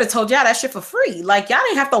 I could have told y'all that shit for free. Like, y'all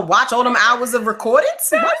didn't have to watch all them hours of recordings.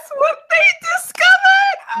 That's what they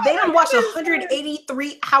discovered. They done watched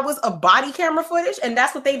 183 hours of body camera footage, and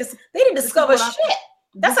that's what they didn't discover shit.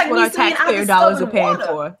 That's like what our taxpayer dollars are paying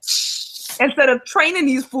for. Instead of training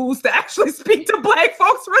these fools to actually speak to black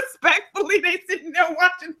folks respectfully, they sitting there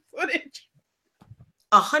watching footage.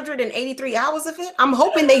 183 hours of it? I'm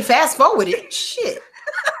hoping they fast forwarded. Shit.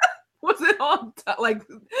 Was it on like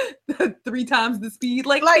 3 times the speed?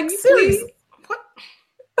 Like seriously? What?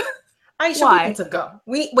 Aisha, we need to go.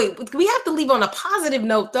 We have to leave on a positive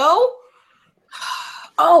note, though.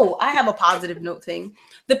 Oh, I have a positive note thing.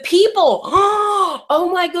 The people. Oh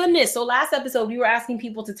my goodness. So last episode, we were asking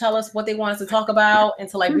people to tell us what they want us to talk about and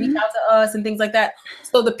to like reach out to us and things like that.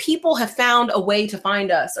 So the people have found a way to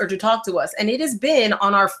find us or to talk to us. And it has been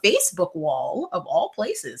on our Facebook wall of all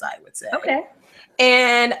places, I would say. Okay.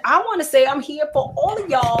 And I want to say I'm here for all of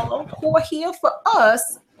y'all who are here for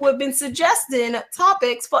us, who have been suggesting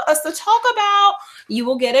topics for us to talk about. You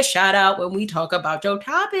will get a shout out when we talk about your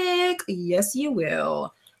topic. Yes, you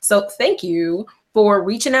will. So thank you for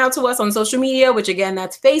reaching out to us on social media, which again,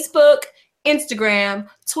 that's Facebook, Instagram,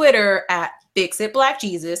 Twitter at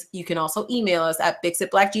FixItBlackJesus. You can also email us at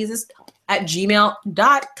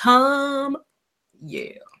fixitblackjesus@gmail.com.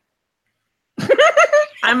 Yeah.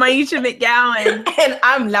 I'm Aisha McGowan. And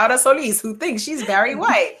I'm Laura Solis, who thinks she's Barry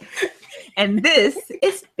White. And this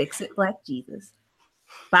is Fix It Black Jesus.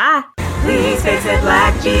 Bye. Please fix it,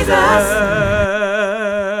 Black Jesus.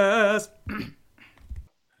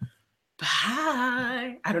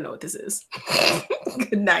 Bye. I don't know what this is.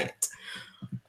 Good night.